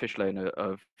the beneficial owner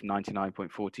of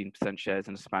 99.14% shares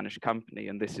in a Spanish company,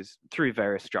 and this is through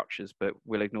various structures, but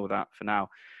we'll ignore that for now.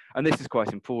 And this is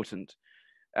quite important.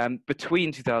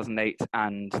 Between 2008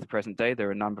 and the present day, there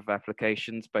are a number of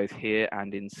applications, both here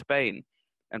and in Spain.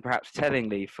 And perhaps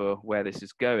tellingly for where this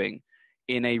is going,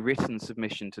 in a written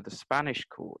submission to the Spanish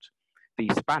court, the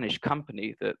Spanish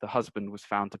company that the husband was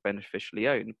found to beneficially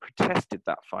own protested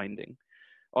that finding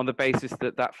on the basis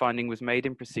that that finding was made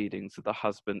in proceedings that the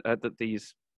husband, that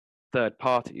these third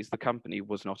parties, the company,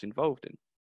 was not involved in.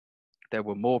 There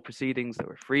were more proceedings, there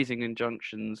were freezing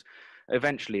injunctions.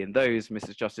 Eventually, in those,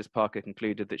 Mrs. Justice Parker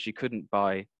concluded that she couldn't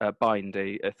bind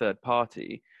a third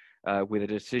party with a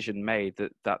decision made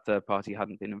that that third party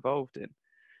hadn't been involved in.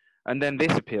 And then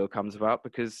this appeal comes about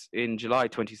because in July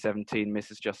 2017,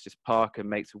 Mrs. Justice Parker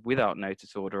makes a without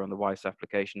notice order on the wife's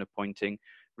application appointing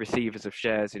receivers of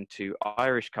shares into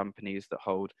Irish companies that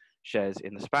hold shares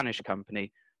in the Spanish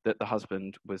company that the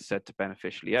husband was said to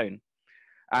beneficially own.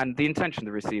 And the intention of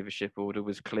the receivership order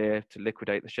was clear: to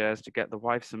liquidate the shares to get the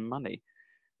wife some money.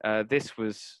 This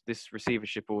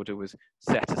receivership order was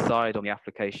set aside on the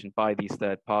application by these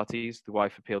third parties. The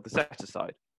wife appealed the set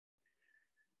aside.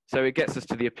 So it gets us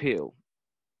to the appeal.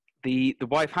 The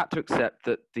wife had to accept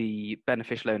that the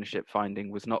beneficial ownership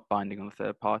finding was not binding on the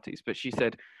third parties, but she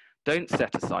said, don't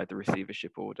set aside the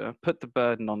receivership order, put the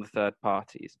burden on the third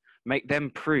parties, make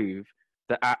them prove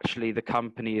that actually the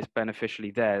company is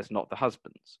beneficially theirs, not the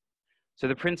husband's. So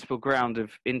the principal ground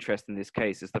of interest in this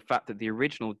case is the fact that the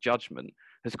original judgment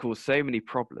has caused so many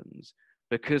problems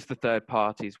because the third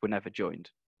parties were never joined.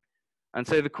 And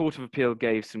so the Court of Appeal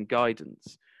gave some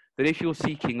guidance that if you're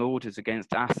seeking orders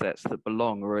against assets that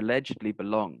belong or allegedly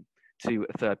belong to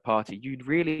a third party, you'd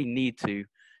really need to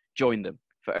join them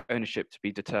for ownership to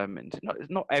be determined.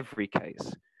 Not every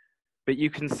case, but you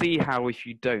can see how if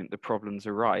you don't, the problems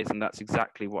arise, and that's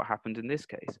exactly what happened in this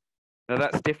case. Now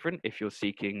that's different if you're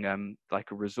seeking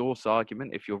like a resource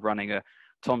argument, if you're running a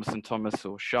Thompson Thomas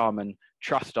or Sharman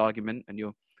trust argument and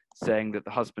you're saying that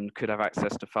the husband could have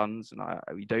access to funds,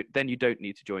 and then you don't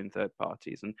need to join third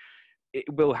parties. And it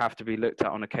will have to be looked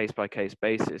at on a case-by-case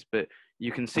basis, but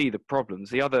you can see the problems.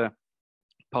 The other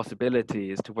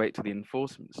possibility is to wait to the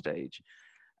enforcement stage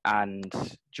and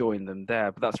join them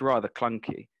there, but that's rather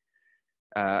clunky.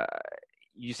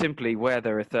 You simply, where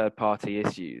there are third-party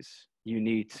issues, you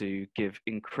need to give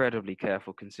incredibly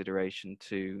careful consideration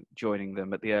to joining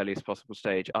them at the earliest possible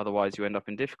stage, otherwise you end up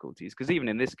in difficulties. Because even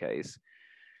in this case,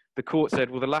 the court said,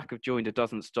 well, the lack of joinder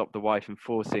doesn't stop the wife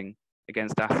enforcing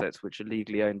against assets which are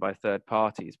legally owned by third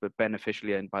parties but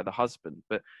beneficially owned by the husband.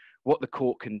 But what the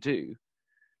court can do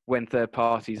when third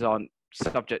parties aren't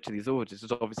subject to these orders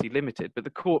is obviously limited. But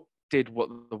the court did what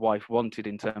the wife wanted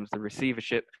in terms of the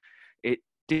receivership. It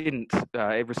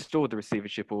restored the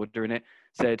receivership order, and it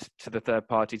said to the third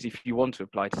parties, if you want to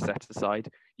apply to set aside,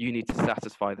 you need to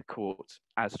satisfy the court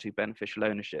as to beneficial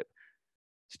ownership.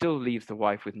 Still leaves the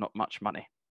wife with not much money.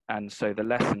 And so the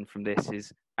lesson from this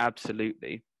is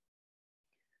absolutely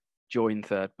join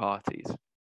third parties.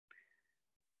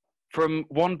 From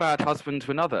one bad husband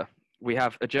to another, we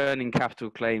have adjourning capital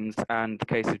claims and the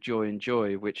case of Joy and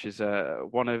Joy, which is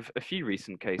one of a few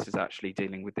recent cases actually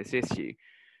dealing with this issue.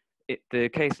 The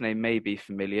case name may be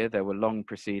familiar. There were long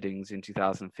proceedings in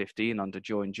 2015 under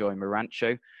Joy and Joy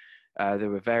Marancho. There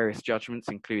were various judgments,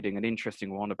 including an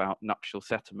interesting one about nuptial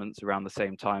settlements around the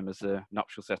same time as the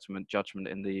nuptial settlement judgment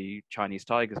in the Chinese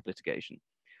Tigers litigation.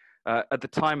 At the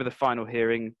time of the final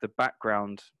hearing, the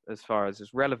background, as far as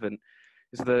is relevant,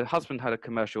 is the husband had a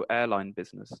commercial airline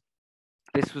business.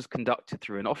 This was conducted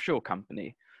through an offshore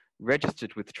company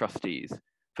registered with trustees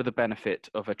for the benefit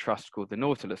of a trust called the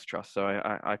Nautilus Trust. So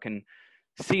I can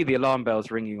see the alarm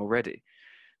bells ringing already.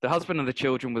 The husband and the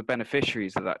children were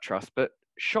beneficiaries of that trust, but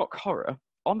shock horror,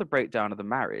 on the breakdown of the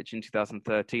marriage in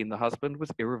 2013, the husband was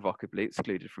irrevocably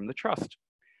excluded from the trust.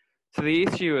 So the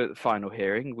issue at the final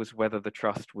hearing was whether the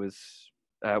trust was,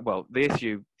 the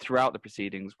issue throughout the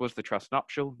proceedings, was the trust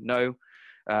nuptial? No.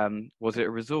 Was it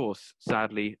a resource?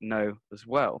 Sadly, no as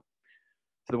well.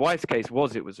 So the wife's case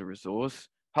was it was a resource.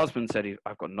 Husband said,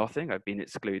 I've got nothing, I've been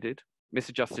excluded.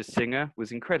 Mr. Justice Singer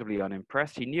was incredibly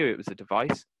unimpressed. He knew it was a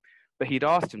device, but he'd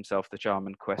asked himself the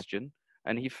Jarman question,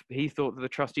 and he thought that the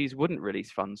trustees wouldn't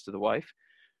release funds to the wife.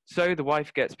 So the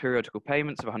wife gets periodical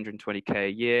payments of 120k a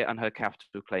year and her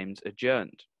capital claims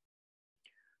adjourned.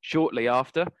 Shortly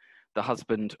after, the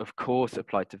husband, of course,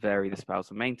 applied to vary the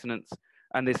spousal maintenance,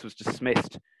 and this was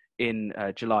dismissed in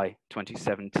July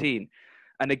 2017.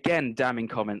 And again, damning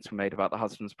comments were made about the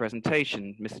husband's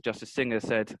presentation. Mr. Justice Singer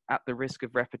said, "At the risk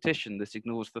of repetition, this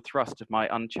ignores the thrust of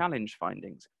my unchallenged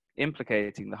findings,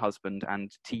 implicating the husband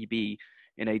and TB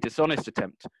in a dishonest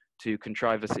attempt to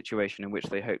contrive a situation in which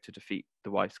they hope to defeat the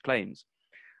wife's claims."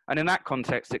 And in that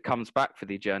context, it comes back for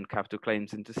the adjourned capital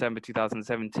claims in December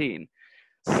 2017.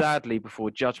 Sadly,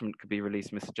 before judgment could be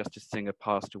released, Mr. Justice Singer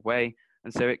passed away,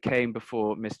 and so it came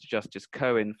before Mr. Justice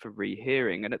Cohen for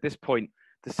rehearing. And at this point,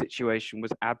 the situation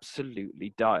was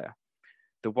absolutely dire.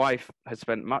 The wife had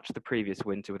spent much of the previous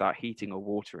winter without heating or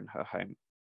water in her home.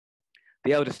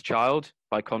 The eldest child,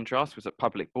 by contrast, was at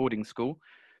public boarding school,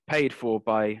 paid for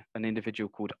by an individual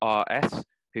called RS,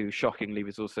 who shockingly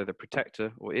was also the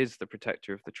protector, or is the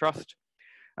protector of the trust.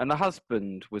 And the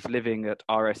husband was living at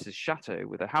RS's chateau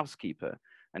with a housekeeper,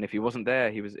 and if he wasn't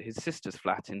there, he was at his sister's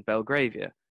flat in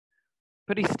Belgravia.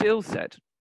 But he still said,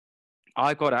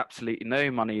 "I've got absolutely no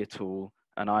money at all,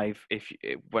 and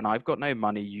when I've got no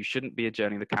money, you shouldn't be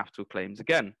adjourning the capital claims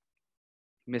again."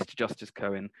 Mr. Justice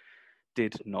Cohen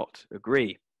did not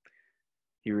agree.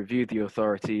 He reviewed the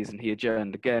authorities and he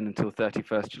adjourned again until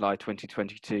 31st July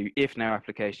 2022. If no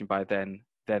application by then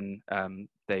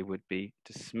they would be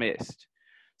dismissed.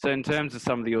 So in terms of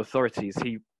some of the authorities,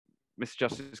 Mr.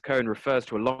 Justice Cohen refers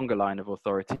to a longer line of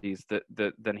authorities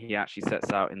than he actually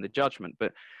sets out in the judgment,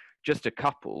 but just a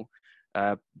couple.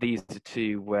 These are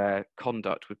two where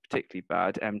conduct was particularly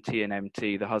bad. MT and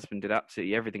MT, the husband did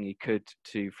absolutely everything he could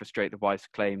to frustrate the wife's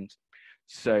claims,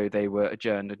 so they were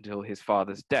adjourned until his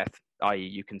father's death, i.e.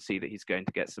 you can see that he's going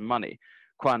to get some money.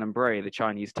 Quan and Bray, the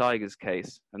Chinese Tigers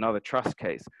case, another trust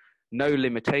case, no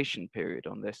limitation period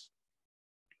on this.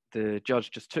 The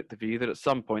judge just took the view that at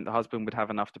some point the husband would have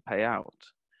enough to pay out.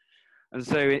 And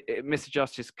so Mr.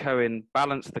 Justice Cohen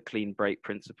balanced the clean break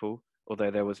principle,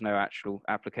 although there was no actual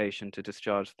application to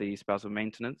discharge the spousal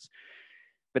maintenance.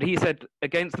 But he said,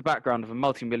 against the background of a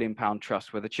multi-million-pound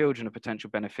trust where the children are potential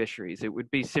beneficiaries, it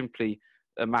would be simply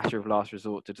a matter of last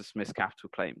resort to dismiss capital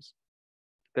claims.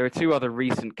 There are two other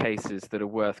recent cases that are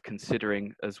worth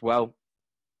considering as well.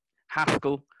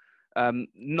 Haskell,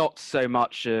 not so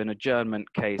much an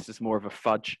adjournment case as more of a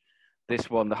fudge. This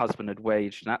one, the husband had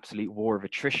waged an absolute war of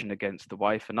attrition against the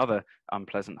wife, another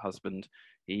unpleasant husband.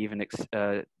 He even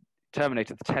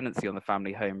terminated the tenancy on the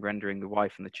family home, rendering the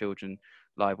wife and the children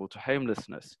liable to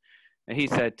homelessness. And he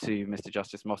said to Mr.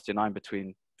 Justice Mostyn, "I'm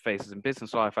between phases in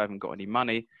business life, I haven't got any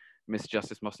money." Mr.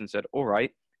 Justice Mostyn said, "All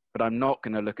right, but I'm not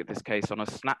going to look at this case on a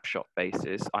snapshot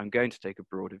basis. I'm going to take a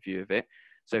broader view of it."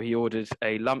 So he ordered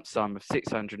a lump sum of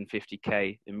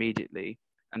 650k immediately,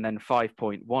 and then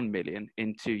 5.1 million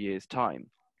in 2 years' time.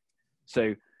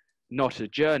 So not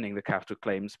adjourning the capital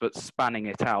claims, but spanning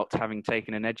it out, having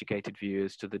taken an educated view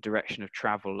as to the direction of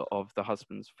travel of the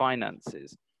husband's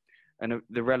finances. And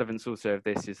the relevance also of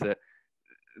this is that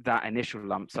that initial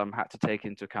lump sum had to take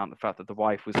into account the fact that the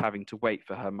wife was having to wait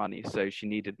for her money, so she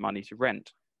needed money to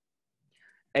rent.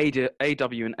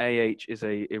 AW and AH is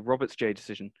a Roberts J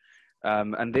decision,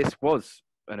 and this was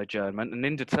an adjournment, an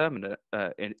indeterminate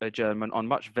adjournment on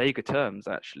much vaguer terms,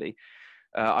 actually.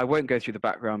 I won't go through the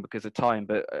background because of time,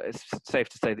 but it's safe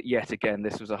to say that yet again,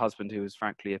 this was a husband who was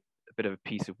frankly a bit of a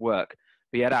piece of work.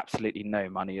 But he had absolutely no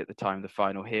money at the time of the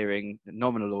final hearing,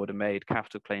 nominal order made,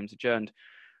 capital claims adjourned.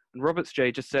 And Roberts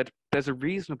J just said, there's a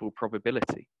reasonable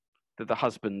probability that the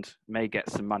husband may get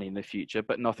some money in the future,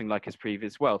 but nothing like his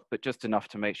previous wealth, but just enough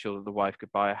to make sure that the wife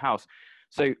could buy a house.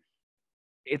 So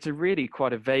it's a really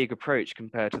quite a vague approach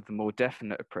compared to the more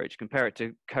definite approach. Compare it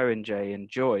to Cohen J and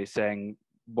Joy saying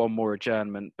one more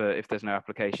adjournment, but if there's no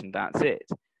application, that's it.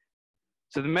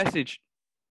 So the message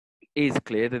is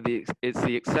clear that it's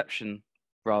the exception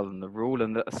rather than the rule,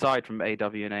 and that aside from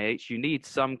AW and AH, you need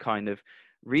some kind of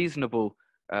reasonable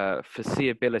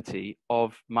foreseeability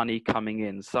of money coming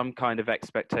in, some kind of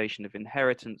expectation of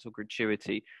inheritance or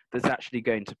gratuity that's actually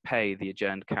going to pay the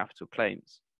adjourned capital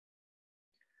claims.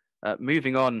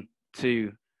 Moving on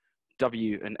to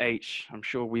W and H, I'm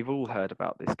sure we've all heard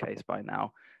about this case by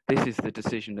now. This is the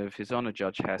decision of His Honour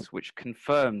Judge Hess, which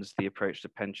confirms the approach to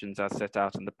pensions as set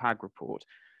out in the PAG report.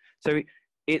 So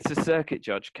it's a circuit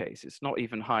judge case, it's not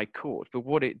even High Court, but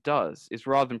what it does is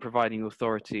rather than providing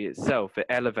authority itself, it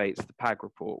elevates the PAG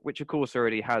report, which of course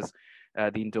already has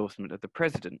the endorsement of the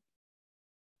President.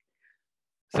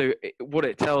 So what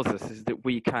it tells us is that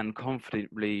we can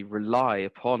confidently rely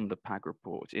upon the PAG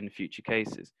report in future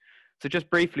cases. So just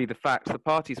briefly, the facts: the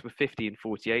parties were 50 and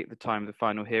 48 at the time of the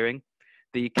final hearing.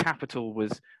 the capital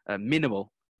was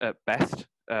minimal at best,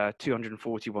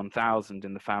 241,000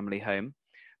 in the family home.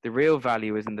 The real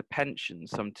value is in the pension,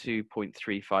 some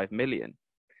 2.35 million.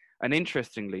 And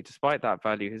interestingly, despite that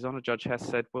value, His Honour Judge Hess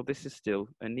said, well, this is still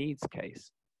a needs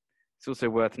case. It's also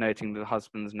worth noting that the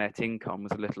husband's net income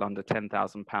was a little under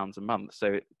 £10,000 a month, so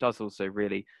it does also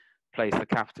really place the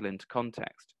capital into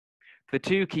context. The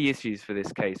two key issues for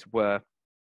this case were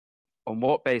on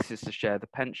what basis to share the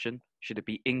pension, should it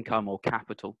be income or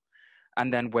capital,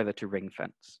 and then whether to ring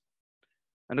fence.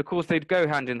 And of course, they'd go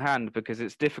hand in hand because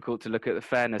it's difficult to look at the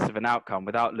fairness of an outcome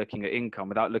without looking at income,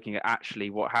 without looking at actually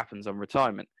what happens on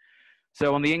retirement.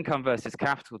 So on the income versus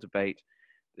capital debate,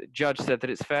 the judge said that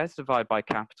it's fair to divide by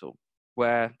capital,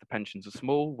 where the pensions are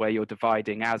small, where you're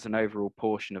dividing as an overall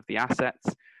portion of the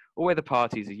assets, or where the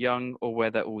parties are young, or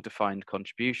where they're all defined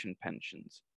contribution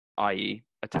pensions, i.e.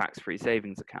 a tax-free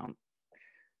savings account.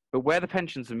 But where the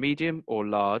pensions are medium or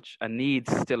large and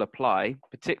needs still apply,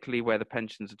 particularly where the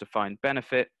pensions are defined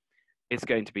benefit, it's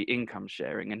going to be income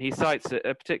sharing. And he cites a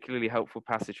particularly helpful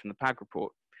passage from the PAG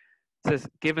report. It says,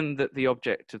 given that the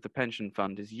object of the pension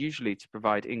fund is usually to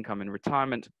provide income in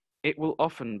retirement, it will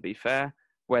often be fair,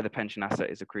 where the pension asset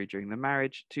is accrued during the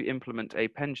marriage, to implement a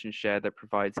pension share that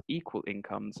provides equal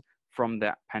incomes from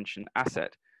that pension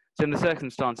asset. So in the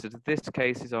circumstances of this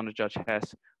case, His Honour Judge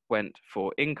Hess went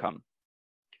for income.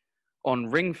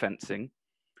 On ring fencing,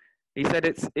 he said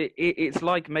it's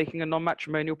like making a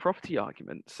non-matrimonial property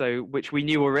argument, so which we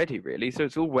knew already really. So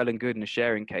it's all well and good in a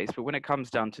sharing case, but when it comes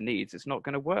down to needs, it's not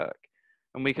going to work.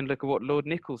 And we can look at what Lord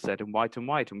Nichols said in White and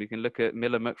White, and we can look at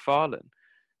Miller McFarlane.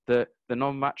 The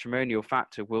non-matrimonial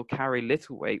factor will carry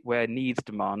little weight where needs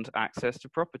demand access to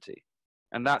property,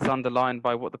 and that's underlined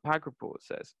by what the PAG report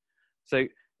says. So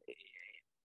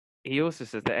he also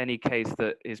says that any case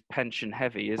that is pension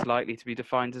heavy is likely to be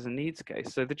defined as a needs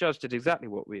case. So the judge did exactly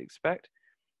what we expect.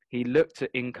 He looked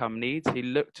at income needs. He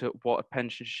looked at what a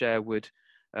pension share would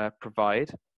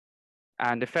provide.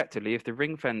 And effectively, if the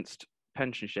ring-fenced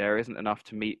pension share isn't enough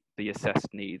to meet the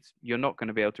assessed needs, you're not going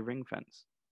to be able to ring-fence.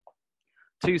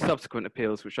 Two subsequent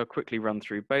appeals, which I'll quickly run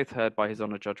through, both heard by His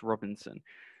Honour Judge Robinson.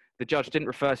 The judge didn't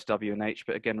refer to W&H,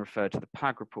 but again referred to the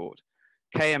PAG report.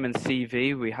 KM and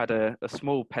CV, we had a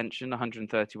small pension,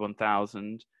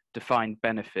 131,000, defined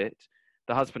benefit.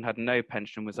 The husband had no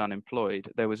pension, was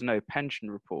unemployed. There was no pension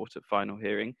report at final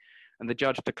hearing, and the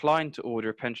judge declined to order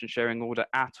a pension sharing order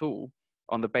at all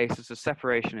on the basis of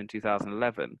separation in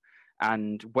 2011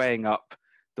 and weighing up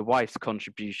the wife's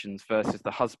contributions versus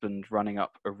the husband running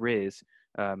up arrears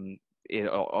on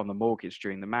the mortgage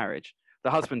during the marriage.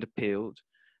 The husband appealed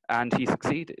and he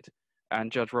succeeded.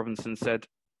 And Judge Robinson said,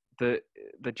 the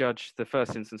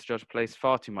first instance judge placed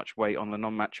far too much weight on the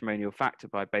non-matrimonial factor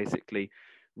by basically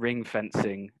ring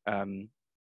fencing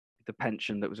the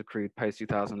pension that was accrued post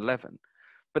 2011.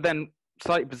 But then,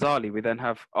 slightly bizarrely, we then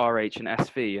have RH and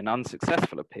SV, an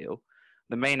unsuccessful appeal.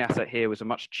 The main asset here was a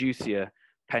much juicier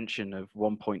pension of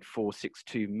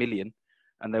 1.462 million,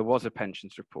 and there was a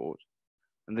pensions report.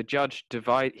 And the judge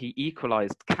he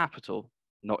equalized capital,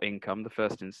 not income, the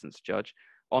first instance judge,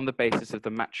 on the basis of the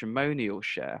matrimonial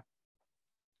share.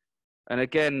 And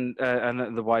again,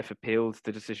 and the wife appealed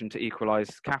the decision to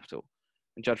equalize capital.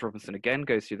 And Judge Robinson again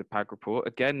goes through the PAG report,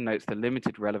 again notes the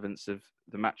limited relevance of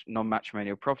the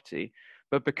non-matrimonial property,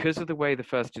 but because of the way the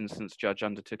first instance judge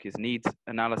undertook his needs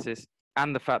analysis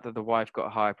and the fact that the wife got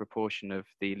a higher proportion of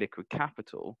the liquid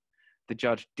capital, the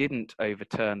judge didn't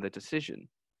overturn the decision.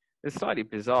 It's slightly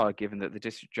bizarre given that the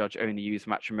district judge only used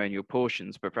matrimonial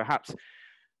portions, but perhaps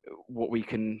what we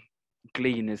can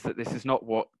glean is that this is not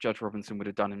what Judge Robinson would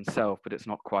have done himself, but it's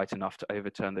not quite enough to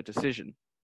overturn the decision.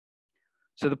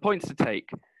 So the points to take,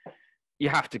 you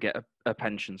have to get a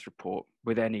pensions report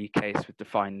with any case with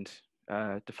defined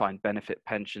benefit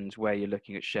pensions where you're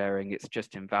looking at sharing. It's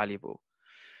just invaluable.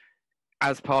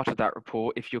 As part of that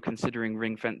report, if you're considering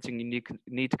ring fencing, you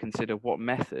need to consider what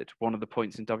method. One of the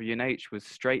points in W&H was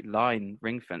straight line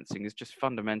ring fencing is just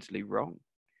fundamentally wrong.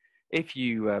 If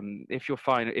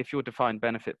your defined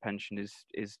benefit pension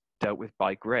is dealt with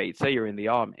by grade, say you're in the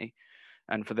army,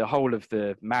 and for the whole of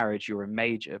the marriage you're a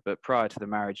major, but prior to the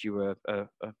marriage you were a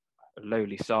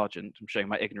lowly sergeant. I'm showing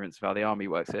my ignorance of how the army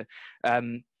works here.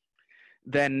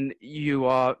 Then you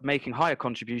are making higher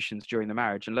contributions during the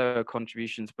marriage and lower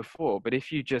contributions before. But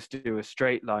if you just do a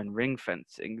straight line ring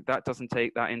fencing, that doesn't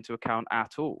take that into account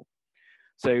at all.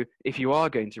 So if you are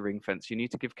going to ring fence, you need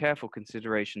to give careful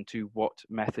consideration to what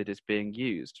method is being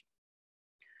used.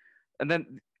 And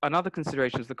then another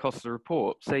consideration is the cost of the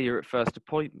report. Say you're at first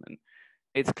appointment.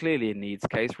 It's clearly a needs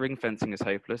case. Ring fencing is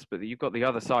hopeless, but you've got the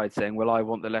other side saying, well, I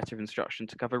want the letter of instruction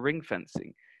to cover ring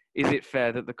fencing. is it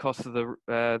fair that the costs of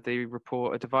the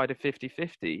report are divided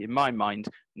 50-50? In my mind,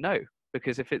 no,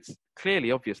 because if it's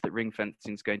clearly obvious that ring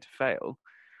fencing is going to fail,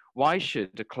 why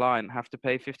should a client have to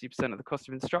pay 50% of the cost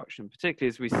of instruction, particularly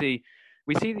as we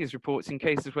see these reports in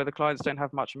cases where the clients don't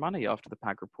have much money after the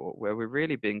PAG report, where we're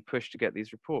really being pushed to get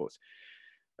these reports.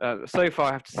 So far,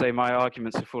 I have to say my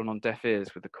arguments have fallen on deaf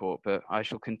ears with the court, but I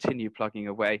shall continue plugging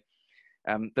away.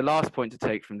 The last point to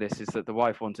take from this is that the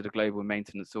wife wanted a global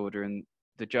maintenance order, and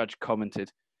the judge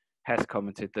Hess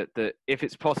commented that if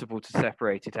it's possible to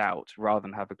separate it out rather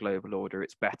than have a global order,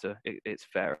 it's better, it's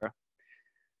fairer.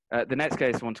 The next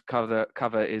case I want to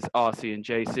cover is RC and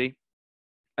JC.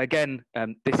 Again,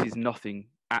 this is nothing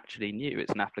actually new.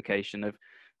 It's an application of,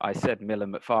 I said Miller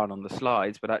McFarlane on the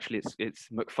slides, but actually it's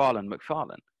McFarlane.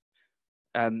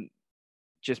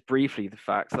 Just briefly, the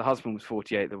facts: the husband was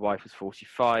 48, the wife was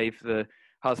 45. The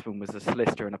husband was a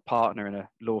solicitor and a partner in a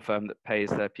law firm that pays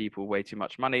their people way too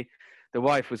much money. The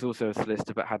wife was also a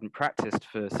solicitor but hadn't practiced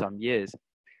for some years.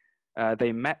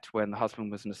 They met when the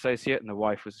husband was an associate and the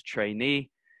wife was a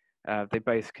trainee. They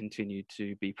both continued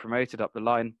to be promoted up the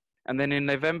line. And then in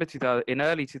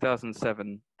early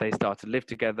 2007, they start to live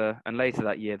together. And later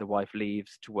that year, the wife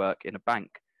leaves to work in a bank.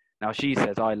 Now she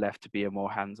says, I left to be a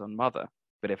more hands-on mother.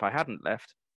 But if I hadn't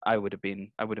left, I would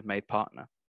have made partner.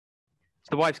 So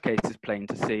the wife's case is plain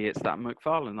to see. It's that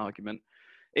McFarlane argument.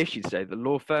 If she'd stayed at the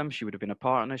law firm, she would have been a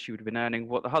partner. She would have been earning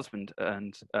what the husband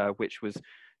earned, which was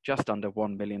just under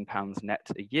 £1 million net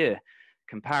a year.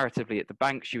 Comparatively, at the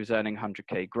bank, she was earning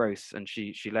 100k gross, and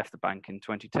she left the bank in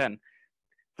 2010.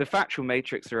 The factual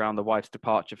matrix around the wife's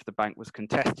departure for the bank was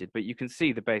contested, but you can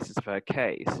see the basis of her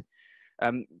case.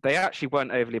 They actually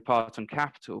weren't overly apart on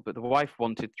capital, but the wife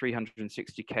wanted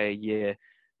 360k a year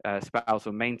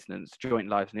spousal maintenance, joint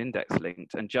lives and index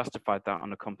linked, and justified that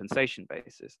on a compensation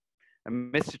basis.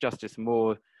 And Mr. Justice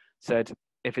Moher said,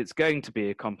 if it's going to be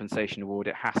a compensation award,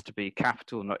 it has to be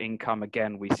capital, not income.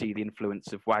 Again, we see the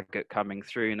influence of Waggott coming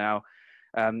through now.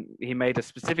 He made a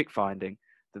specific finding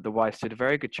that the wife stood a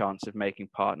very good chance of making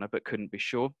partner, but couldn't be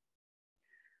sure.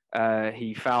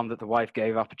 He found that the wife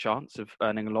gave up a chance of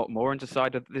earning a lot more and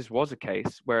decided that this was a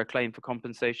case where a claim for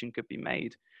compensation could be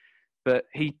made. But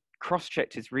he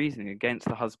cross-checked his reasoning against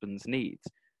the husband's needs.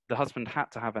 The husband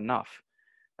had to have enough.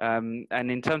 And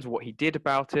in terms of what he did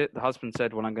about it, the husband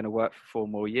said, well, I'm going to work for 4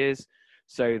 more years.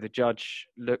 So the judge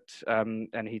looked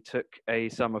and he took a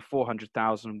sum of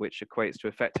 400,000, which equates to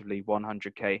effectively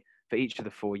 100k for each of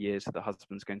the 4 years that the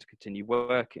husband's going to continue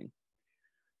working.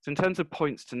 So in terms of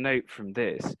points to note from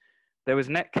this, there was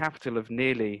net capital of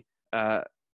nearly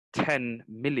 10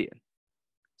 million.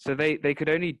 So they could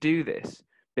only do this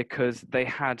because they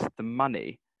had the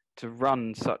money to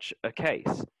run such a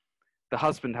case. The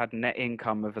husband had net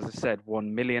income of, as I said,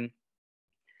 1 million.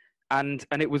 And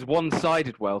it was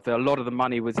one-sided wealth. A lot of the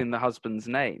money was in the husband's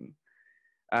name.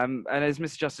 And as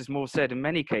Mr. Justice Moore said, in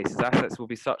many cases, assets will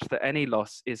be such that any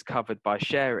loss is covered by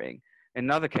sharing. In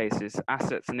other cases,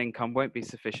 assets and income won't be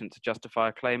sufficient to justify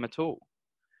a claim at all.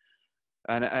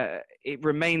 And it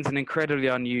remains an incredibly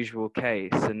unusual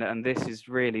case. And this is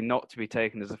really not to be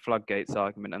taken as a floodgates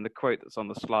argument. And the quote that's on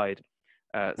the slide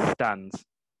stands.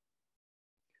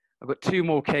 I've got 2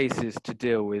 more cases to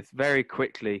deal with very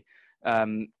quickly.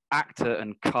 Akhter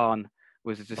and Khan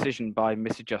was a decision by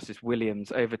Mr. Justice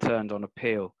Williams overturned on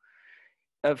appeal.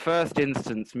 At first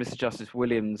instance, Mr. Justice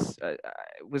Williams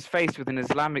was faced with an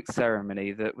Islamic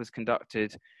ceremony that was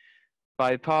conducted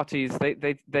by parties.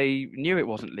 They knew it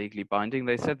wasn't legally binding.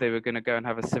 They said they were going to go and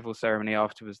have a civil ceremony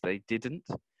afterwards. They didn't.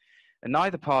 And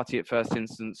neither party at first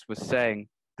instance was saying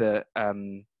that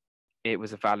it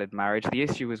was a valid marriage. The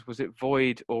issue was it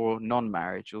void or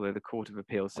non-marriage? Although the Court of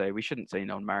Appeals say we shouldn't say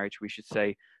non-marriage, we should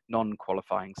say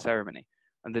non-qualifying ceremony.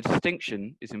 And the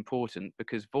distinction is important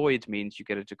because void means you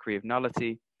get a decree of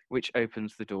nullity, which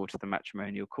opens the door to the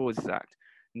Matrimonial Causes Act.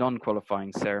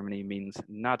 Non-qualifying ceremony means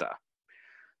nada.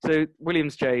 So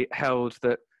Williams J. held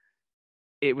that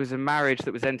it was a marriage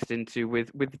that was entered into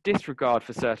with disregard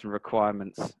for certain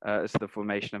requirements as to the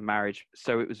formation of marriage,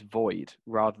 so it was void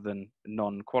rather than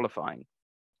non-qualifying.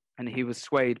 And he was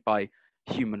swayed by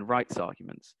human rights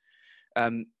arguments.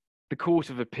 The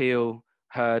Court of Appeal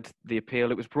heard the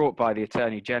appeal. It was brought by the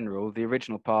Attorney General. The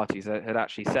original parties had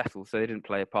actually settled, so they didn't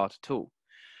play a part at all.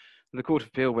 And the Court of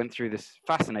Appeal went through this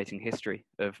fascinating history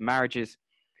of marriages,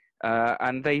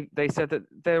 and they said that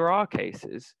there are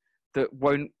cases that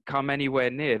won't come anywhere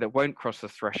near, that won't cross the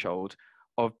threshold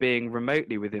of being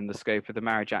remotely within the scope of the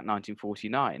Marriage Act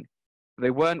 1949. They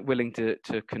weren't willing to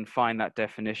confine that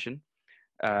definition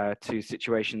to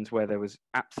situations where there was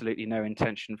absolutely no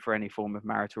intention for any form of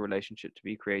marital relationship to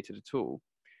be created at all.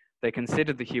 They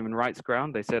considered the human rights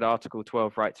ground. They said Article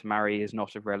 12, right to marry, is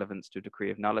not of relevance to a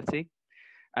decree of nullity.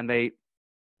 And they,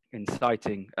 in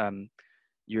citing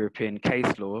European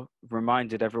case law,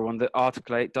 reminded everyone that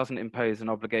Article 8 doesn't impose an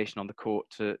obligation on the court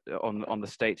on the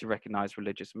state to recognise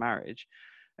religious marriage,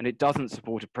 and it doesn't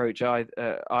support approach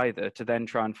either to then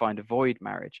try and find a void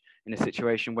marriage in a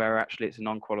situation where actually it's a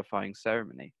non-qualifying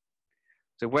ceremony.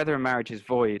 So whether a marriage is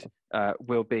void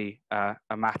will be a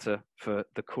matter for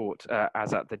the court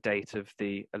as at the date of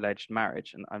the alleged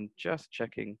marriage. And I'm just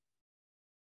checking.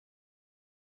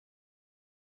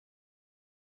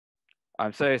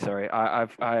 I'm so sorry.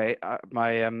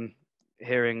 My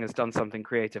hearing has done something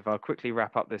creative. I'll quickly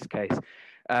wrap up this case.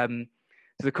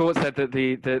 So the court said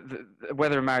that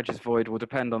whether a marriage is void will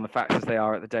depend on the facts as they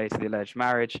are at the date of the alleged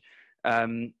marriage.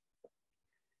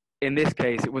 In this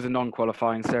case, it was a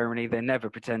non-qualifying ceremony. They never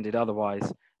pretended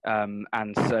otherwise.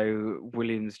 And so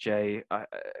Williams J, I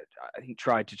think,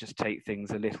 tried to just take things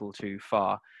a little too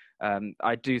far.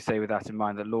 I do say with that in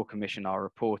mind that Law Commission are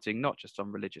reporting not just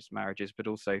on religious marriages, but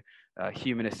also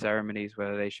humanist ceremonies,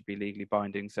 whether they should be legally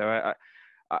binding. So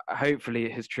hopefully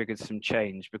it has triggered some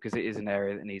change, because it is an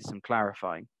area that needs some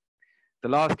clarifying. The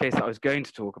last case that I was going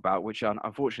to talk about, which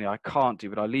unfortunately I can't do,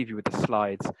 but I'll leave you with the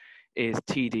slides, is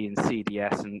TD and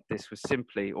CDS, and this was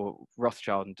simply, or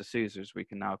Rothschild and D'Souza as we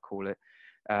can now call it,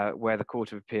 where the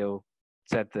Court of Appeal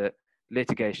said that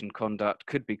litigation conduct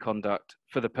could be conduct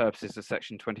for the purposes of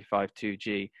section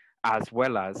 25(2)(g) as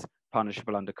well as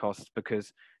punishable under costs,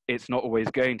 because it's not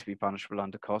always going to be punishable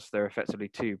under costs. There are effectively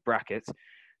two brackets,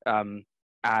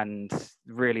 and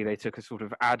really they took a sort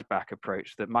of add back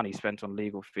approach that money spent on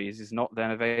legal fees is not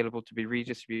then available to be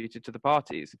redistributed to the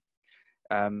parties.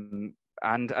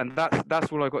 And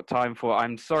that's all I've got time for.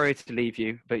 I'm sorry to leave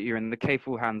you, but you're in the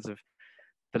capable hands of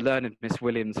the learned Miss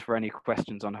Williams for any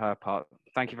questions on her part.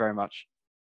 Thank you very much.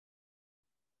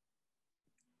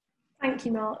 Thank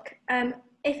you, Mark.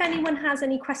 If anyone has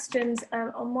any questions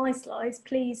on my slides,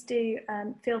 please do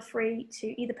feel free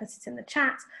to either put it in the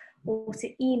chat or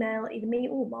to email either me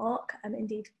or Mark.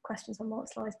 Indeed, questions on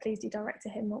Mark's slides, please do direct to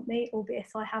him, not me,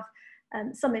 albeit I have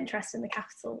some interest in the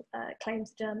capital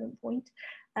claims adjournment point.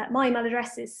 My email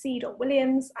address is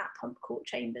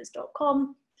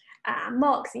c.williams@pumpcourtchambers.com.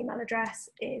 Mark's email address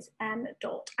is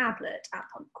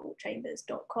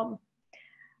m.ablett@pumpcourtchambers.com.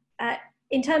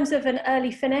 In terms of an early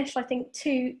finish, I think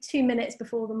two minutes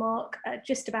before the mark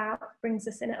just about brings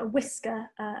us in a whisker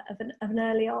of an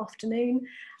early afternoon.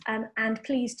 And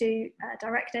please do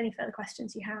direct any further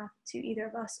questions you have to either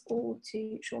of us or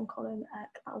to Sean Collin,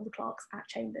 all the clerks at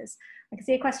Chambers. I can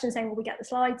see a question saying, will we get the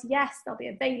slides? Yes, they'll be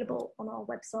available on our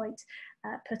website,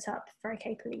 put up very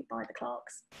capably by the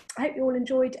clerks. I hope you all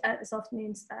enjoyed this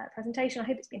afternoon's presentation. I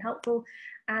hope it's been helpful,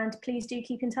 and please do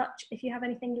keep in touch if you have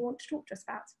anything you want to talk to us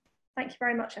about. Thank you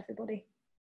very much, everybody.